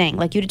interesting.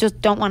 Like, you just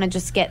don't want to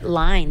just get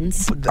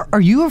lines. Are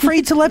you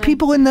afraid to let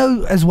people in,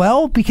 though, as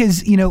well?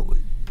 Because,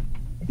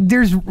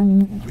 there's,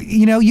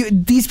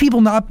 these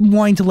people not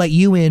wanting to let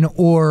you in,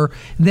 or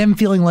them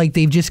feeling like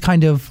they've just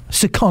kind of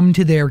succumbed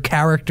to their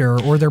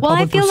character or their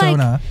public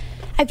persona.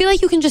 I feel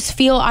like you can just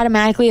feel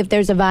automatically if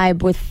there's a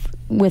vibe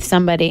with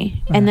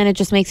somebody, and then it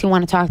just makes you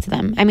want to talk to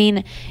them. I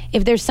mean,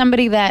 if there's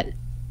somebody that,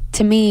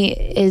 to me,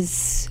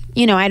 is,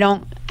 I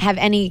don't have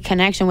any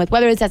connection with,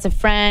 whether it's as a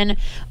friend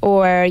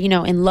or,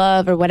 in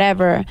love or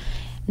whatever,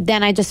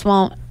 then I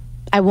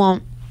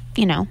won't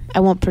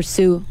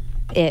pursue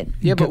it.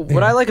 Yeah, but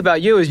what I like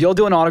about you is you'll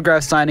do an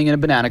autograph signing in a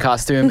banana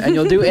costume, and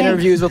you'll do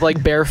interviews with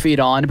like bare feet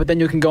on, but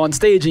then you can go on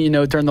stage and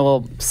turn the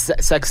little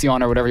sexy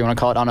on or whatever you want to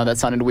call it. I don't know, that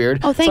sounded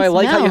weird. Oh, thanks. So I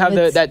like how you have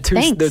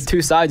the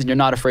two sides and you're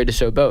not afraid to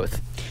show both.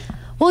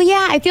 Well,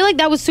 yeah, I feel like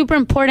that was super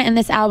important in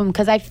this album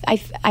because I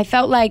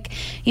felt like,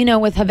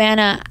 with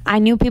Havana, I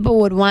knew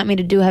people would want me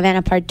to do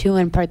Havana Part 2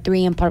 and Part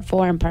 3 and Part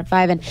 4 and Part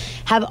 5 and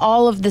have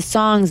all of the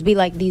songs be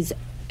like these,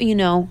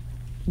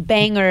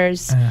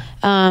 bangers.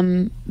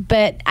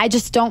 But I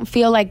just don't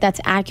feel like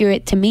that's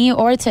accurate to me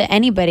or to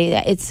anybody.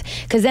 It's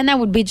because then that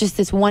would be just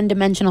this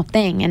one-dimensional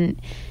thing,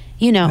 and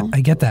I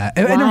get that.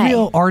 And a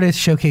real artist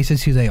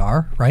showcases who they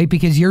are, right?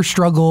 Because your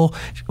struggle,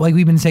 like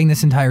we've been saying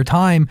this entire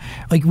time,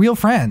 like Real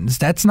Friends,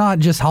 that's not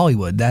just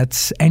Hollywood.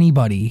 That's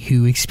anybody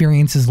who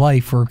experiences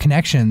life or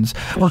connections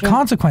or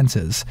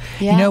consequences.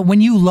 Yeah.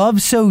 When you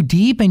love so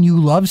deep and you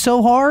love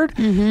so hard,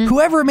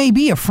 whoever it may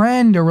be, a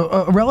friend or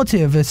a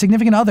relative, a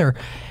significant other,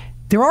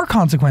 there are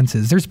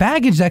consequences. There's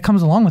baggage that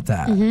comes along with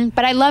that.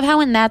 But I love how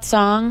in that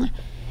song,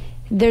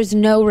 there's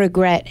no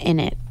regret in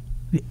it.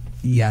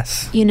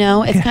 Yes.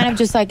 It's kind of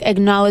just like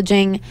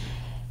acknowledging,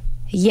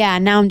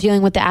 now I'm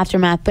dealing with the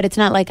aftermath, but it's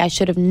not like I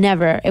should have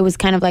never. It was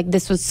kind of like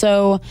this was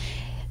so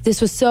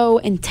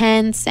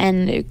intense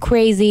and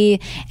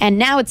crazy, and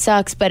now it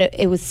sucks, but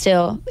it was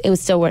still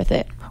worth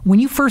it. When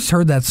you first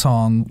heard that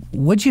song,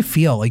 what'd you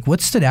feel? Like,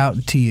 what stood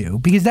out to you?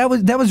 Because that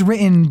was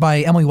written by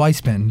Emily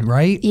Weisman,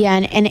 right? Yeah,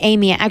 and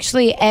Amy.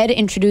 Actually, Ed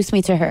introduced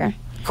me to her.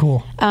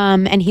 Cool.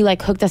 And he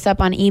hooked us up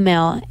on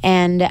email,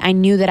 and I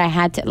knew that I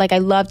had to, I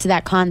loved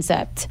that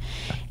concept.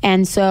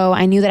 And so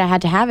I knew that I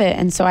had to have it.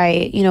 And so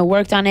I,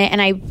 worked on it,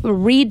 and I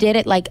redid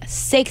it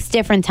 6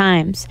 different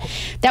times.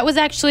 That was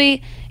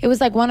actually, it was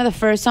one of the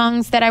first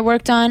songs that I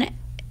worked on.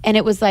 And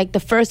it was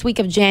the first week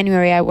of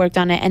January I worked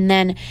on it. And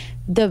then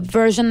the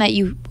version that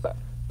you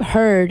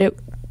heard,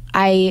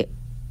 I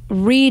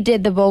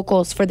redid the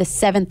vocals for the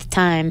 7th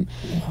time.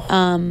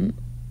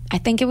 I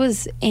think it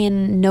was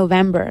in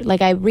November.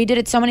 I redid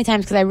it so many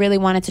times because I really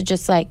wanted to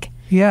just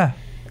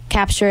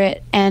capture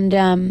it. And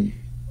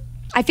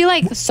I feel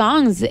like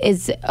songs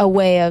is a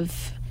way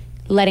of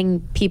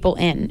letting people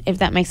in, if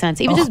that makes sense.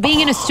 Even just being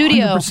in a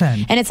studio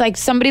 100%. And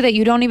it's somebody that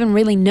you don't even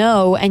really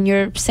know, and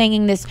you're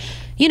singing this,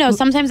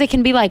 sometimes it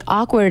can be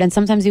awkward, and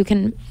sometimes you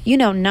can,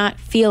 not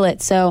feel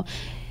it. So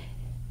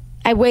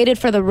I waited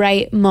for the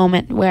right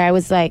moment where I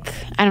was I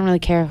don't really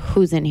care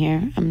who's in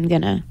here. I'm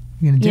gonna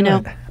do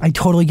it. I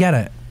totally get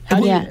it.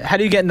 How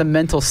do you get in the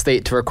mental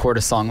state to record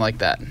a song like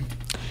that?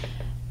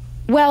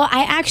 Well,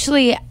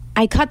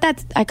 I cut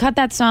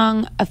that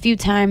song a few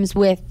times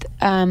with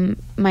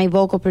my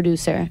vocal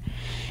producer,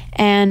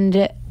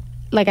 and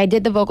like I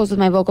did the vocals with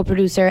my vocal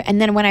producer, and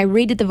then when I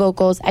redid the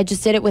vocals, I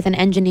just did it with an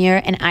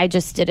engineer, and I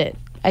just did it.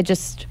 I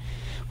just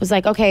was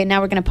like, okay,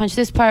 now we're gonna punch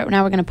this part,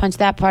 now we're gonna punch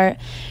that part,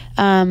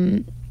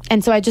 and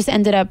so I just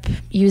ended up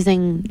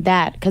using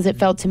that because it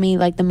felt to me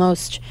like the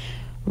most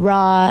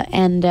raw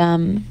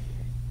and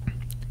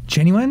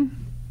genuine.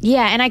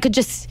 Yeah, and I could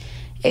just.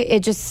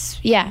 It just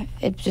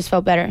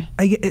felt better.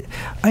 I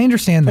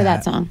understand for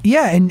that song.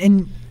 Yeah,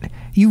 and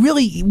you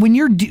really, when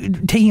you're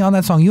taking on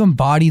that song, you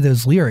embody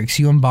those lyrics.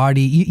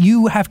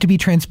 You have to be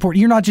transported.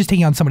 You're not just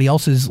taking on somebody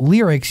else's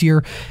lyrics.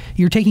 You're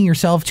taking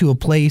yourself to a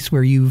place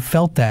where you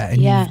felt that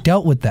and you've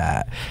dealt with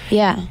that.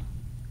 Yeah.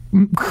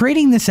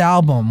 Creating this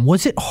album,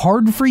 was it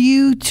hard for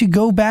you to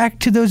go back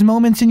to those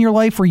moments in your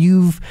life where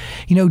you've,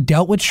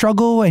 dealt with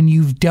struggle and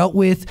you've dealt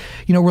with,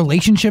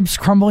 relationships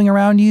crumbling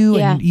around you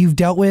and you've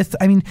dealt with,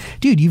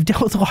 you've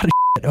dealt with a lot of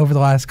shit over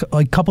the last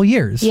couple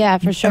years. Yeah,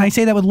 for sure. And I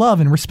say that with love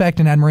and respect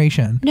and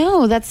admiration.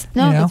 No, that's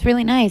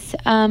really nice.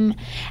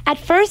 At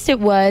first it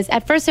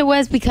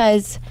was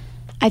because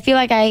I feel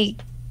like I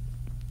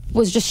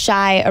was just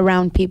shy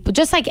around people,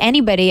 just like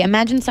anybody.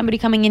 Imagine somebody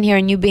coming in here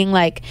and you being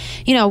like,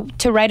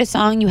 to write a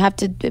song you have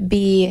to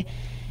be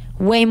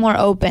way more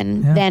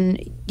open than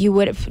you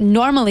would if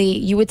normally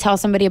you would tell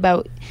somebody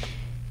about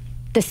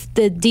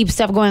the deep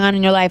stuff going on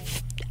in your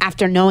life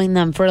after knowing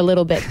them for a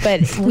little bit.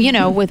 But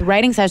with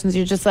writing sessions,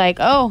 you're just like,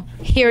 oh,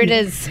 here it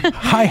is.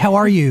 Hi, how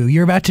are you?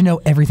 You're about to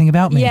know everything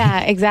about me.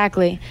 Yeah,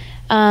 exactly.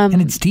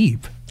 And it's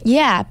deep.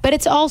 Yeah, but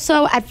it's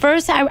also, at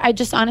first, I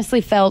just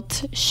honestly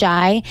felt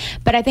shy.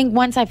 But I think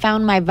once I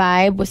found my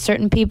vibe with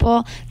certain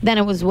people, then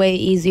it was way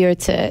easier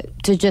to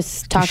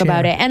just talk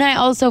about it. And I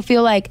also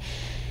feel like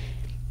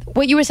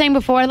what you were saying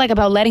before, like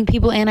about letting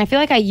people in, I feel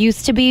like I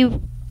used to be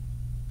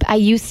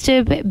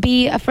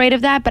afraid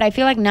of that, but I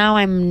feel like now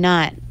I'm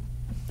not.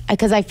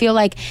 Because I feel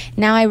like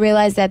now I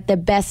realize that the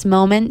best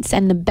moments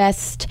and the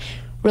best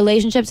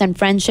relationships and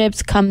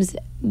friendships come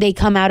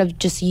out of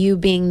just you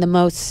being the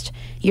most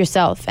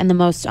yourself and the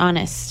most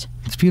honest.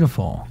 It's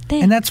beautiful.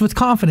 Thanks. And that's with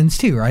confidence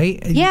too,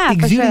 right? Yeah,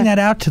 exuding for sure. that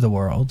out to the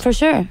world. For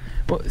sure.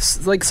 Well,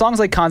 like songs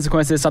like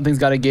Consequences, Something's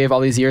Gotta Give, all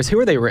these years, who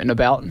are they written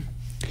about?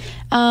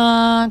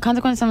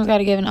 Consequences, Something's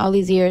Gotta Give in all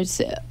these years.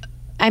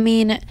 I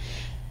mean,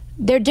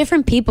 they're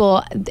different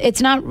people. It's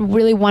not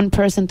really one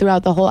person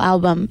throughout the whole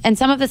album. And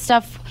some of the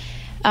stuff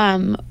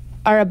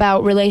are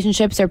about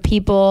relationships or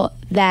people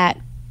that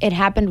it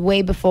happened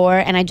way before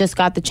and I just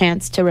got the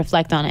chance to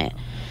reflect on it.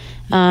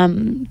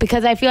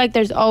 Because I feel like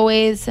there's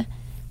always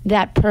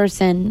that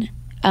person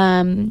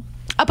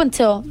up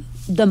until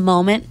the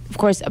moment, of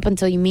course, up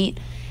until you meet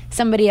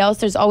somebody else,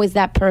 there's always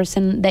that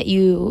person that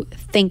you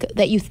think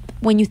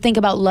when you think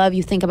about love,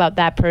 you think about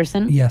that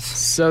person. Yes.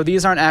 So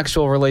these aren't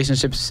actual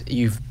relationships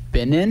you've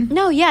been in?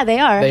 No, yeah, they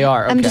are. They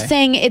are, okay. I'm just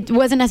saying it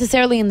wasn't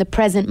necessarily in the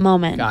present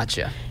moment.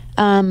 Gotcha.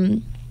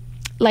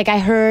 Like I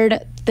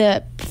heard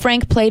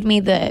Frank played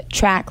me the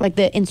track, like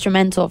the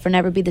instrumental for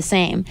Never Be the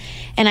Same.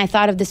 And I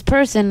thought of this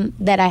person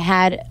that I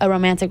had a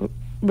romantic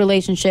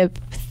relationship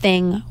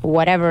thing,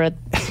 whatever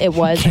it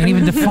was. Can't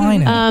even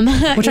define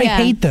it. Which I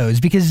hate those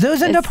because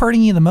those end up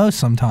hurting you the most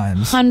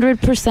sometimes.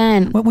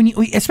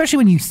 100%. Especially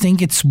when you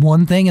think it's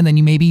one thing and then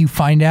you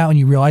find out and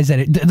you realize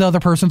that the other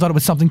person thought it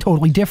was something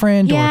totally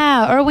different.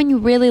 Yeah, or when you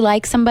really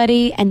like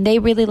somebody and they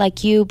really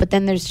like you, but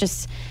then there's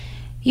just...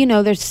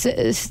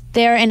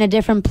 they're in a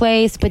different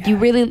place, but you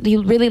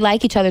really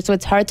like each other, so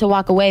it's hard to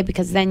walk away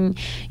because then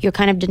you're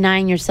kind of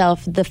denying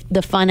yourself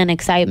the fun and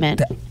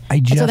excitement.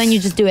 So then you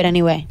just do it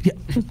anyway. Yeah.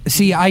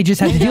 See, I just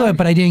had to do it,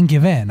 but I didn't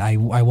give in. I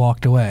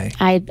walked away.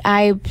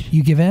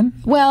 You give in?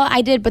 Well,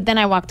 I did, but then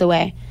I walked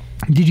away.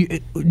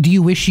 Do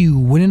you wish you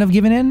wouldn't have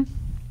given in?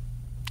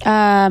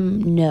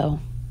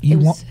 No. It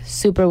was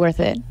super worth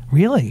it.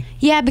 Really?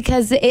 Yeah,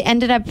 because it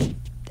ended up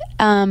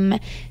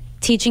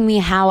teaching me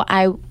how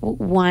I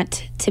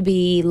want to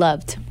be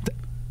loved.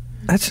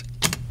 That's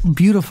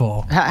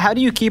beautiful. How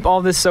do you keep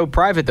all this so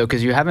private though?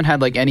 Because you haven't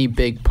had like any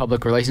big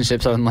public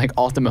relationships on like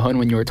Austin Mahone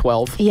when you were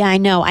 12. Yeah, I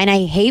know, and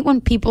I hate when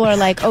people are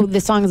like, "Oh,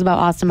 this song is about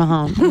Austin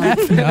Mahone."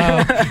 Like,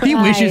 no, he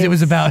wishes it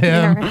was about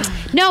him.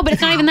 No, but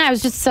it's not even that. It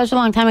was just such a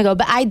long time ago.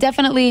 But I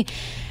definitely,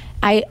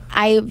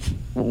 I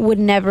would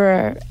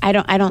never. I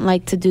don't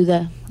like to do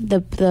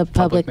the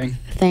public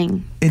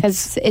thing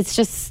because it's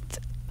just.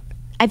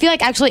 I feel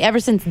like actually ever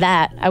since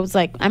that, I was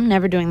like, I'm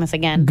never doing this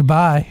again.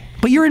 Goodbye.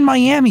 But you're in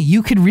Miami.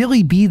 You could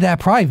really be that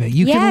private.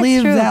 You can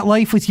live that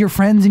life with your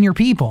friends and your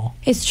people.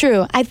 It's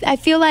true. I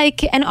feel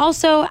like, and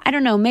also, I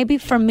don't know, maybe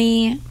for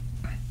me,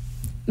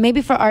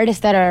 maybe for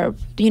artists that are,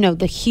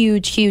 the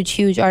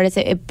huge artists,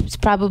 it's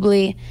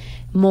probably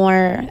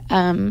more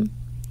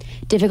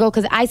difficult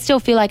because I still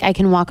feel like I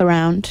can walk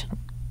around.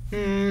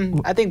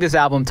 I think this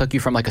album took you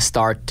from like a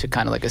star to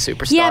kind of like a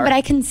superstar. Yeah, but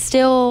I can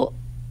still...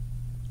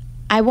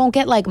 I won't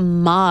get like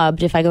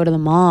mobbed if I go to the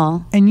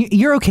mall. And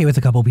you're okay with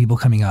a couple people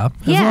coming up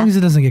as long as it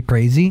doesn't get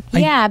crazy.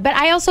 Yeah, but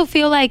I also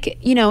feel like,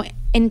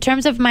 in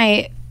terms of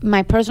my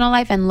personal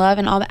life and love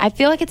and all that, I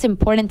feel like it's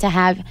important to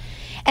have,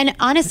 and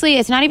honestly,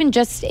 it's not even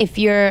just if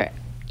you're,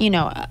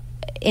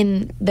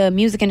 in the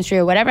music industry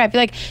or whatever. I feel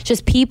like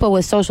just people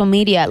with social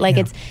media, like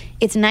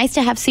it's nice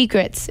to have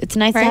secrets. It's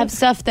nice to have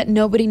stuff that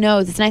nobody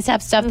knows. It's nice to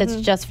have stuff that's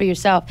just for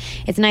yourself.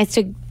 It's nice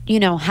to, you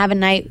know, have a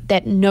night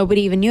that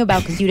nobody even knew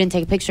about because you didn't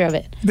take a picture of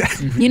it.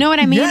 You know what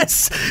I mean?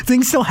 Yes.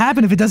 Things still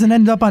happen if it doesn't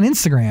end up on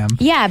Instagram.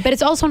 Yeah, but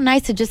it's also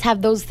nice to just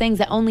have those things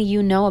that only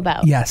you know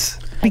about. Yes.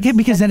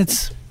 Because then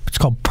it's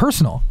called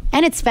personal.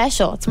 And it's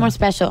special. It's more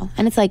special.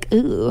 And it's like,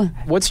 ooh.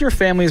 What's your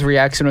family's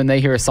reaction when they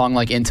hear a song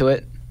like Into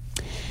It?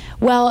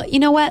 Well, you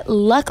know what?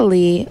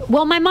 Luckily,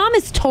 my mom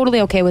is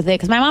totally okay with it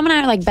because my mom and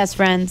I are like best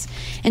friends,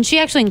 and she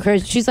actually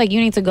encouraged. She's like, "You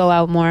need to go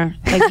out more.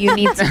 Like, you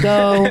need to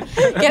go.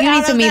 You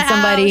need to meet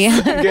somebody.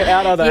 Get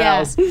out of the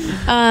house."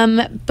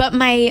 But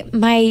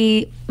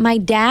my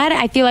dad,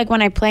 I feel like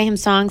when I play him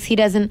songs, he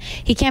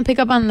can't pick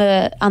up on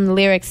the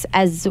lyrics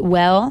as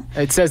well.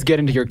 It says, "Get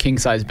into your king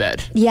size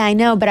bed." Yeah, I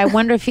know, but I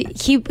wonder if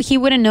he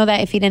wouldn't know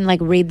that if he didn't like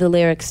read the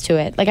lyrics to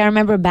it. Like, I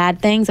remember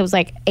Bad Things. It was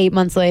like 8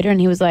 months later,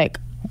 and he was like,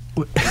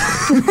 what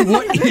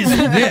is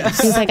this?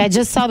 He's like, I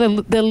just saw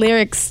the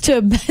lyrics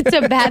to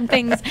Bad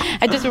Things.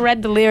 I just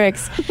read the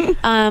lyrics.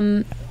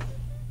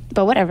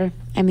 But whatever.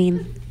 I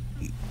mean,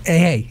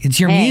 hey, it's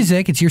your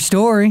music. It's your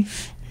story.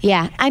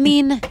 Yeah, I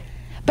mean,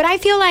 but I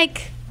feel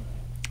like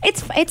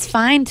it's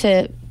fine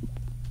to,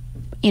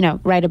 you know,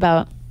 write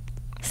about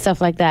stuff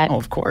like that. Oh,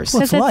 of course.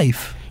 Well, it's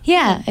life.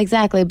 Yeah,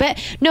 exactly. But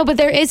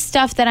there is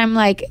stuff that I'm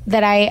like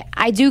that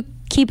I do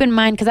keep in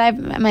mind because I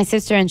have my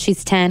sister and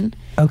she's 10.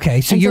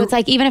 Okay, so it's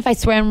like even if I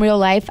swear in real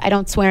life, I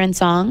don't swear in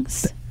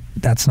songs.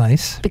 That's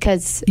nice.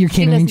 Because you're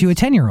catering to a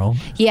 10-year-old.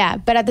 Yeah,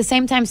 but at the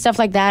same time, stuff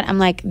like that, I'm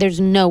like, there's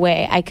no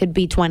way I could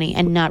be 20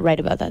 and not write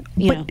about that.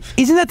 You know?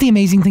 Isn't that the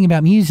amazing thing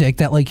about music?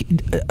 That like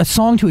a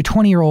song to a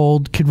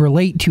 20-year-old could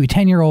relate to a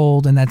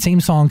 10-year-old, and that same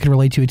song could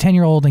relate to a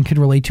 10-year-old and could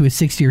relate to a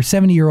 60 or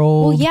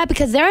 70-year-old. Well, yeah,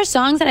 because there are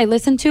songs that I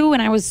listened to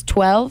when I was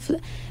 12.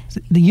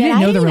 You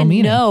didn't know the real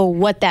meaning. I didn't know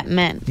what that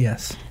meant.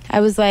 Yes. I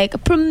was like, a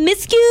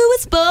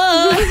promiscuous boy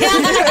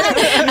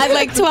at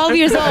like 12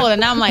 years old. And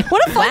now I'm like,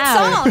 what a fun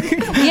song.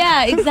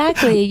 Yeah,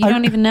 exactly. You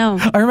don't even know.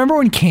 I remember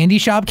when Candy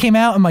Shop came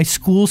out and my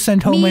school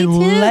sent home a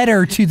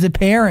letter to the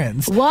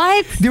parents.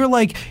 What? They were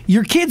like,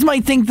 your kids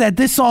might think that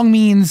this song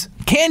means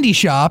candy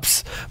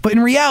shops, but in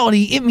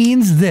reality, it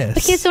means this.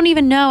 The kids don't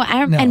even know.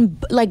 And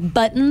like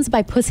Buttons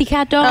by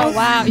Pussycat Dolls. Oh,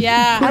 wow.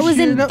 Yeah. I was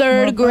in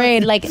third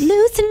grade, like,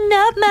 loosen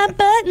up my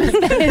buttons.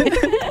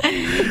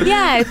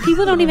 Yeah,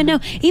 people don't even know.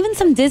 Even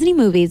some Disney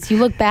movies, you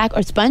look back, or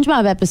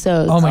SpongeBob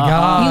episodes. Oh my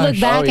gosh. You look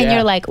back and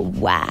you're like,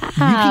 wow. You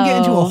can get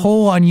into a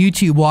hole on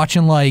YouTube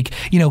watching like,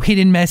 you know,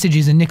 hidden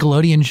messages and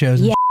Nickelodeon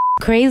shows. Yeah,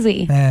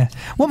 crazy.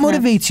 What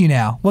motivates you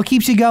now? What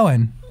keeps you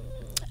going?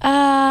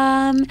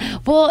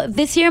 Well,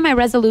 this year my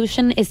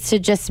resolution is to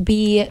just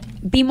be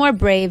more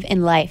brave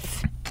in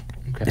life.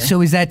 Okay.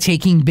 So is that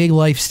taking big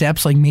life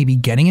steps, like maybe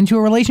getting into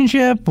a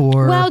relationship,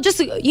 or just,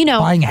 you know,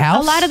 buying a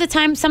house? A lot of the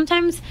time,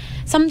 sometimes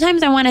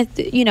I want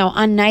to, you know,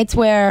 on nights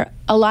where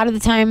a lot of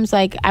the times,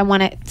 like, I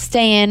want to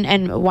stay in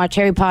and watch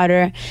Harry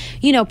Potter,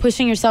 you know,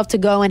 pushing yourself to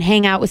go and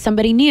hang out with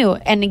somebody new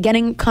and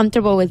getting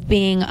comfortable with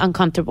being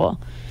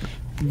uncomfortable.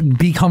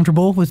 Be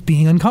comfortable with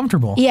being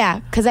uncomfortable. Yeah,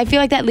 because I feel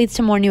like that leads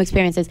to more new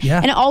experiences.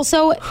 Yeah. And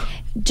also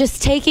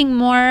just taking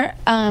more,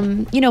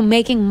 you know,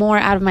 making more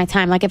out of my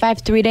time. Like if I have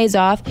 3 days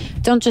off,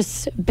 don't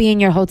just be in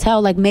your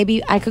hotel. Like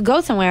maybe I could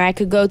go somewhere. I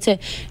could go to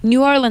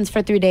New Orleans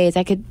for 3 days.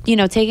 I could, you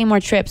know, taking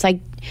more trips. Like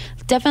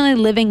definitely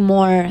living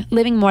more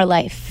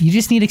life. You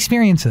just need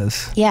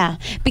experiences. Yeah,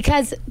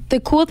 because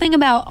the cool thing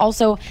about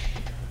also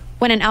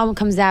when an album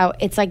comes out,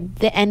 it's like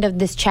the end of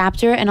this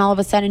chapter, and all of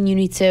a sudden you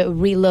need to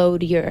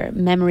reload your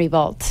memory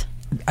vault.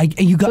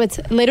 So it's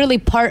literally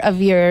part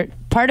of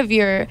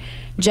your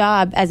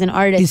job as an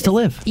artist is to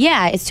live.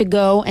 Yeah, it's to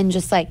go and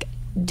just like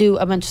do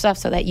a bunch of stuff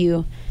so that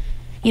you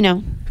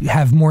know,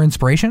 have more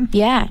inspiration.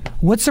 Yeah.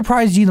 What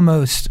surprised you the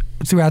most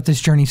throughout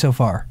this journey so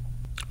far?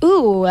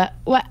 Ooh,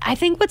 I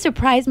think what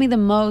surprised me the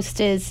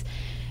most is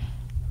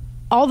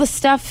all the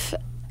stuff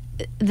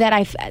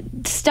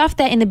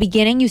that in the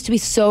beginning used to be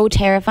so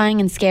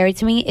terrifying and scary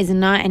to me is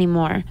not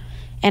anymore.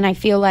 And I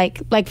feel like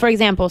for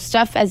example,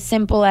 stuff as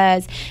simple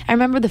as, I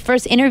remember the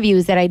first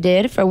interviews that I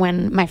did for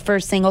when my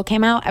first single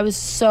came out. I was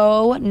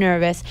so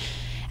nervous.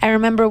 I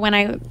remember when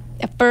I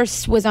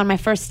first was on my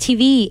first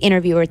TV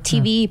interview or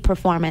TV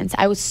performance,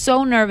 I was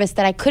so nervous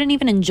that I couldn't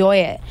even enjoy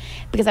it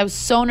because I was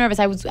so nervous.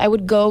 I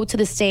would go to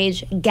the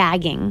stage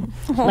gagging.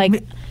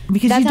 Like,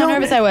 because that's how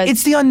nervous I was.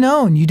 It's the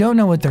unknown. You don't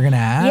know what they're going to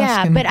ask.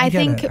 Yeah, but I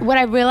think what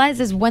I realized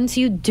is once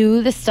you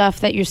do the stuff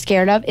that you're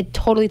scared of, it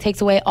totally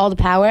takes away all the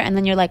power, and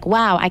then you're like,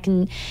 wow, I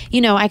can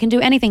do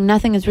anything.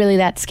 Nothing is really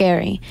that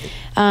scary.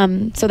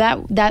 So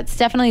that's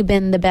definitely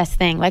been the best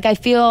thing. Like I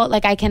feel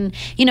like I can,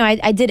 you know,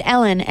 I did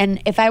Ellen,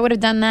 and if I would have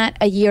done that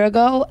a year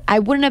ago, I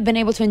wouldn't have been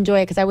able to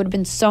enjoy it because I would have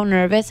been so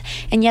nervous.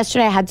 And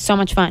yesterday I had so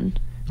much fun.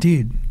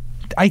 Dude,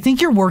 I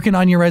think you're working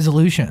on your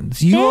resolutions.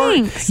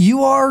 Thanks.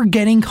 You are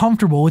getting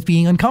comfortable with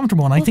being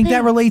uncomfortable, and I think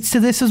that relates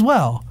to this as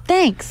well.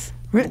 Thanks.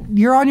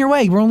 You're on your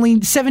way. We're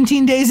only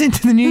 17 days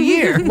into the new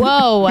year.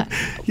 Whoa.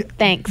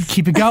 Thanks.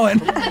 Keep it going.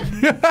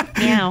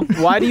 Meow.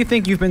 Why do you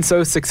think you've been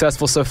so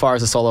successful so far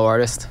as a solo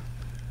artist?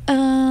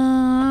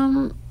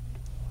 I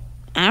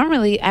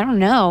don't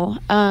know.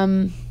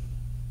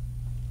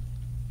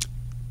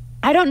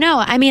 I don't know.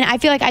 I mean, I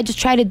feel like I just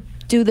try to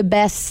do the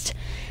best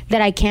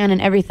that I can in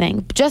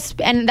everything.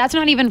 And that's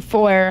not even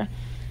for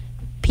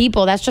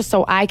people. That's just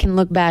so I can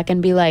look back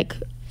and be like,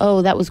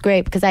 oh, that was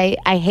great. Because I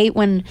hate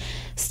when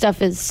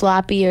stuff is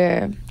sloppy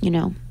or, you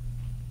know.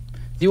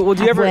 Do you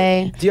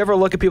ever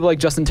look at people like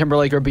Justin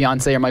Timberlake or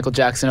Beyonce or Michael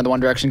Jackson or the One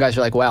Direction guys?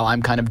 You're like, wow,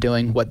 I'm kind of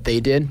doing what they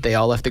did. They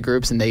all left the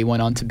groups and they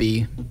went on to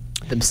be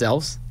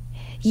themselves.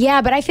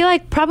 Yeah, but I feel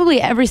like probably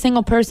every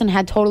single person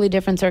had totally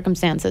different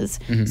circumstances.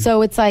 Mm-hmm.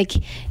 So it's like,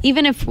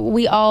 even if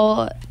we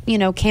all, you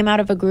know, came out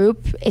of a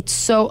group, it's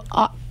so,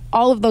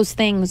 all of those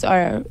things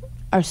are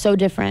so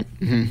different,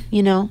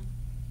 you know?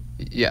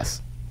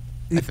 Yes,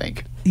 I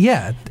think.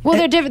 Yeah.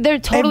 Well, they're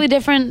totally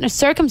different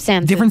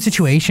circumstances. Different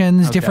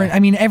situations, different, I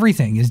mean,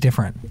 everything is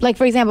different. Like,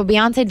 for example,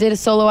 Beyonce did a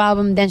solo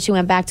album, then she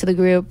went back to the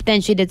group,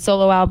 then she did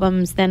solo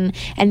albums, and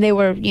they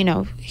were, you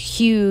know,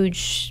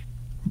 huge,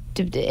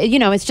 you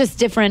know, it's just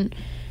different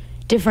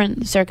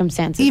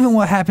circumstances. Even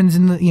what happens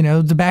in the, you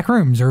know, the back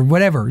rooms or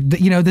whatever,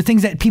 you know, the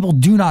things that people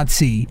do not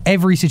see.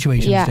 Every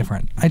situation is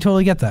different. I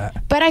totally get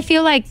that. But I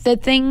feel like the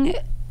thing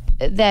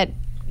that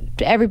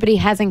everybody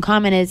has in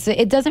common is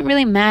it doesn't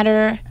really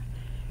matter.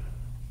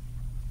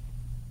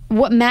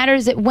 What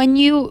matters is when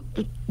you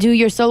do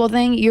your solo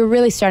thing, you're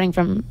really starting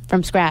from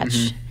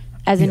scratch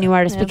as a new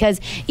artist. Yeah.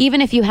 Because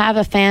even if you have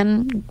a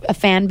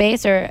fan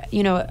base or,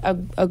 you know,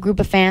 a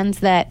group of fans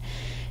that,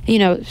 you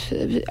know,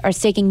 are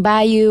sticking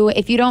by you,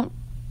 if you don't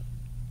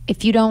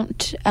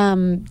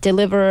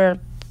deliver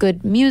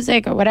good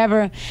music or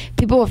whatever,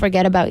 people will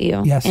forget about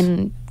you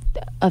in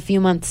a few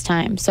months'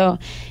 time. So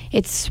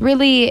it's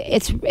really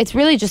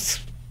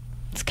just,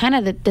 it's kind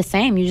of the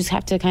same. You just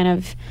have to kind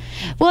of,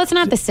 well, it's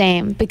not the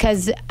same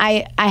because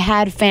I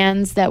had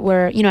fans that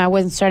were, you know, I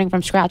wasn't starting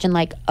from scratch in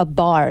like a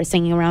bar,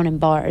 singing around in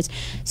bars.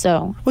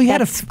 So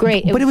that's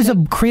great. But it was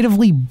a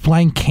creatively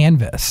blank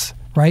canvas,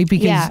 right?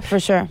 Because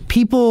for sure.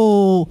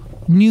 People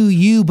knew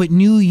you, but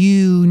knew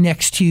you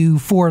next to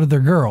 4 other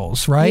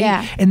girls, right?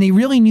 Yeah. And they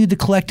really knew the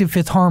collective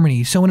Fifth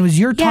Harmony. So when it was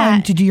your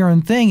time to do your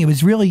own thing, it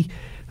was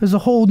a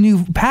whole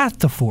new path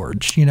to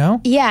forge, you know?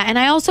 Yeah, and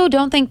I also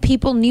don't think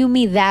people knew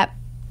me that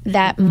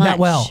much. That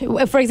well.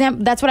 For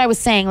example, that's what I was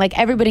saying. Like,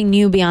 everybody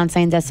knew Beyonce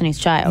and Destiny's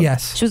Child.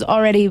 Yes. She was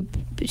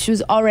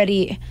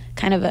already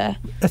kind of a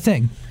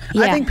thing.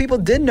 Yeah. I think people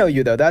did know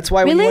you, though. That's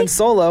why when you went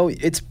solo,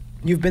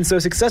 you've been so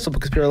successful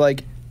because people are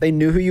like, they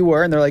knew who you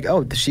were and they're like,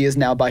 oh, she is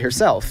now by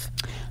herself.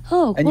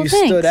 Oh, and you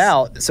stood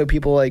out, so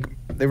people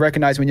they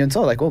recognize when you're in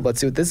solo. Like, well,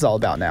 let's see what this is all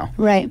about now.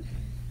 Right.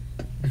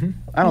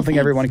 I don't think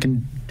everyone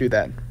can do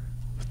that.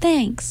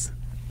 Thanks.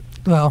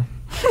 Well,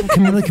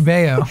 Camila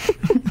Cabello.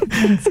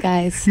 Thanks,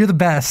 guys. You're the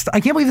best. I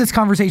can't believe this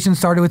conversation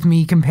started with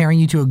me comparing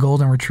you to a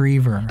golden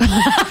retriever.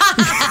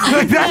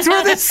 That's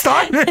where this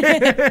started.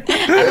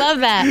 I love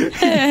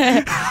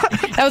that.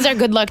 That was our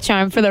good luck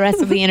charm for the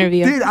rest of the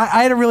interview. Dude,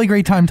 I had a really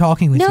great time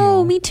talking with you.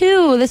 No, me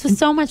too. This was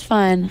so much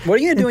fun. What are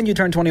you going to do when you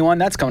turn 21?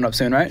 That's coming up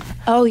soon, right?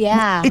 Oh,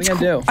 yeah. What are you going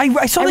to do?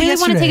 I saw that really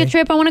yesterday. want to take a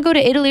trip. I want to go to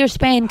Italy or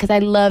Spain because I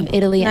love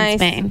Italy and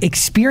Spain.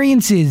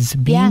 Experiences,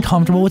 being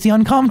comfortable with the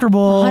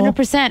uncomfortable.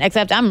 100%,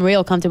 except I'm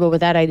real comfortable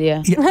with that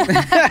idea.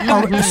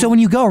 Yeah. So when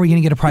you go, are we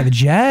going to get a private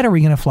jet? Are we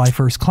going to fly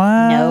first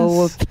class?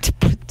 No.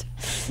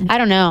 I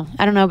don't know,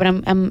 but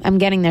I'm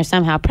getting there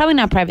somehow. Probably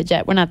not private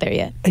jet. We're not there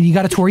yet. And you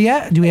got a tour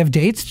yet? Do we have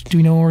dates? Do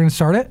we know when we're going to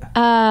start it?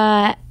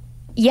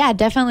 Yeah,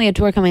 definitely a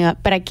tour coming up,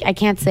 but I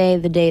can't say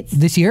the dates.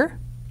 This year?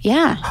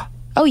 Yeah.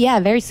 Oh yeah,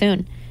 very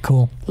soon.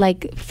 Cool.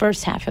 Like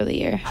first half of the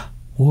year.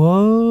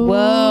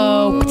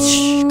 Whoa.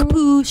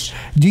 Kapoosh.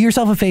 Do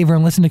yourself a favor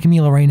and listen to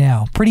Camila right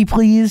now. Pretty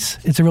Please.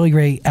 It's a really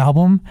great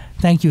album.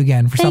 Thank you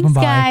again for stopping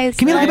by. Guys.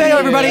 Camila Cabello,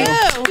 everybody. Yay!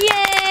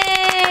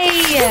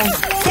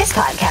 This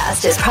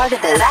podcast is part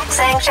of the Zach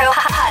Sang Show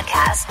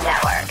Podcast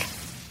Network.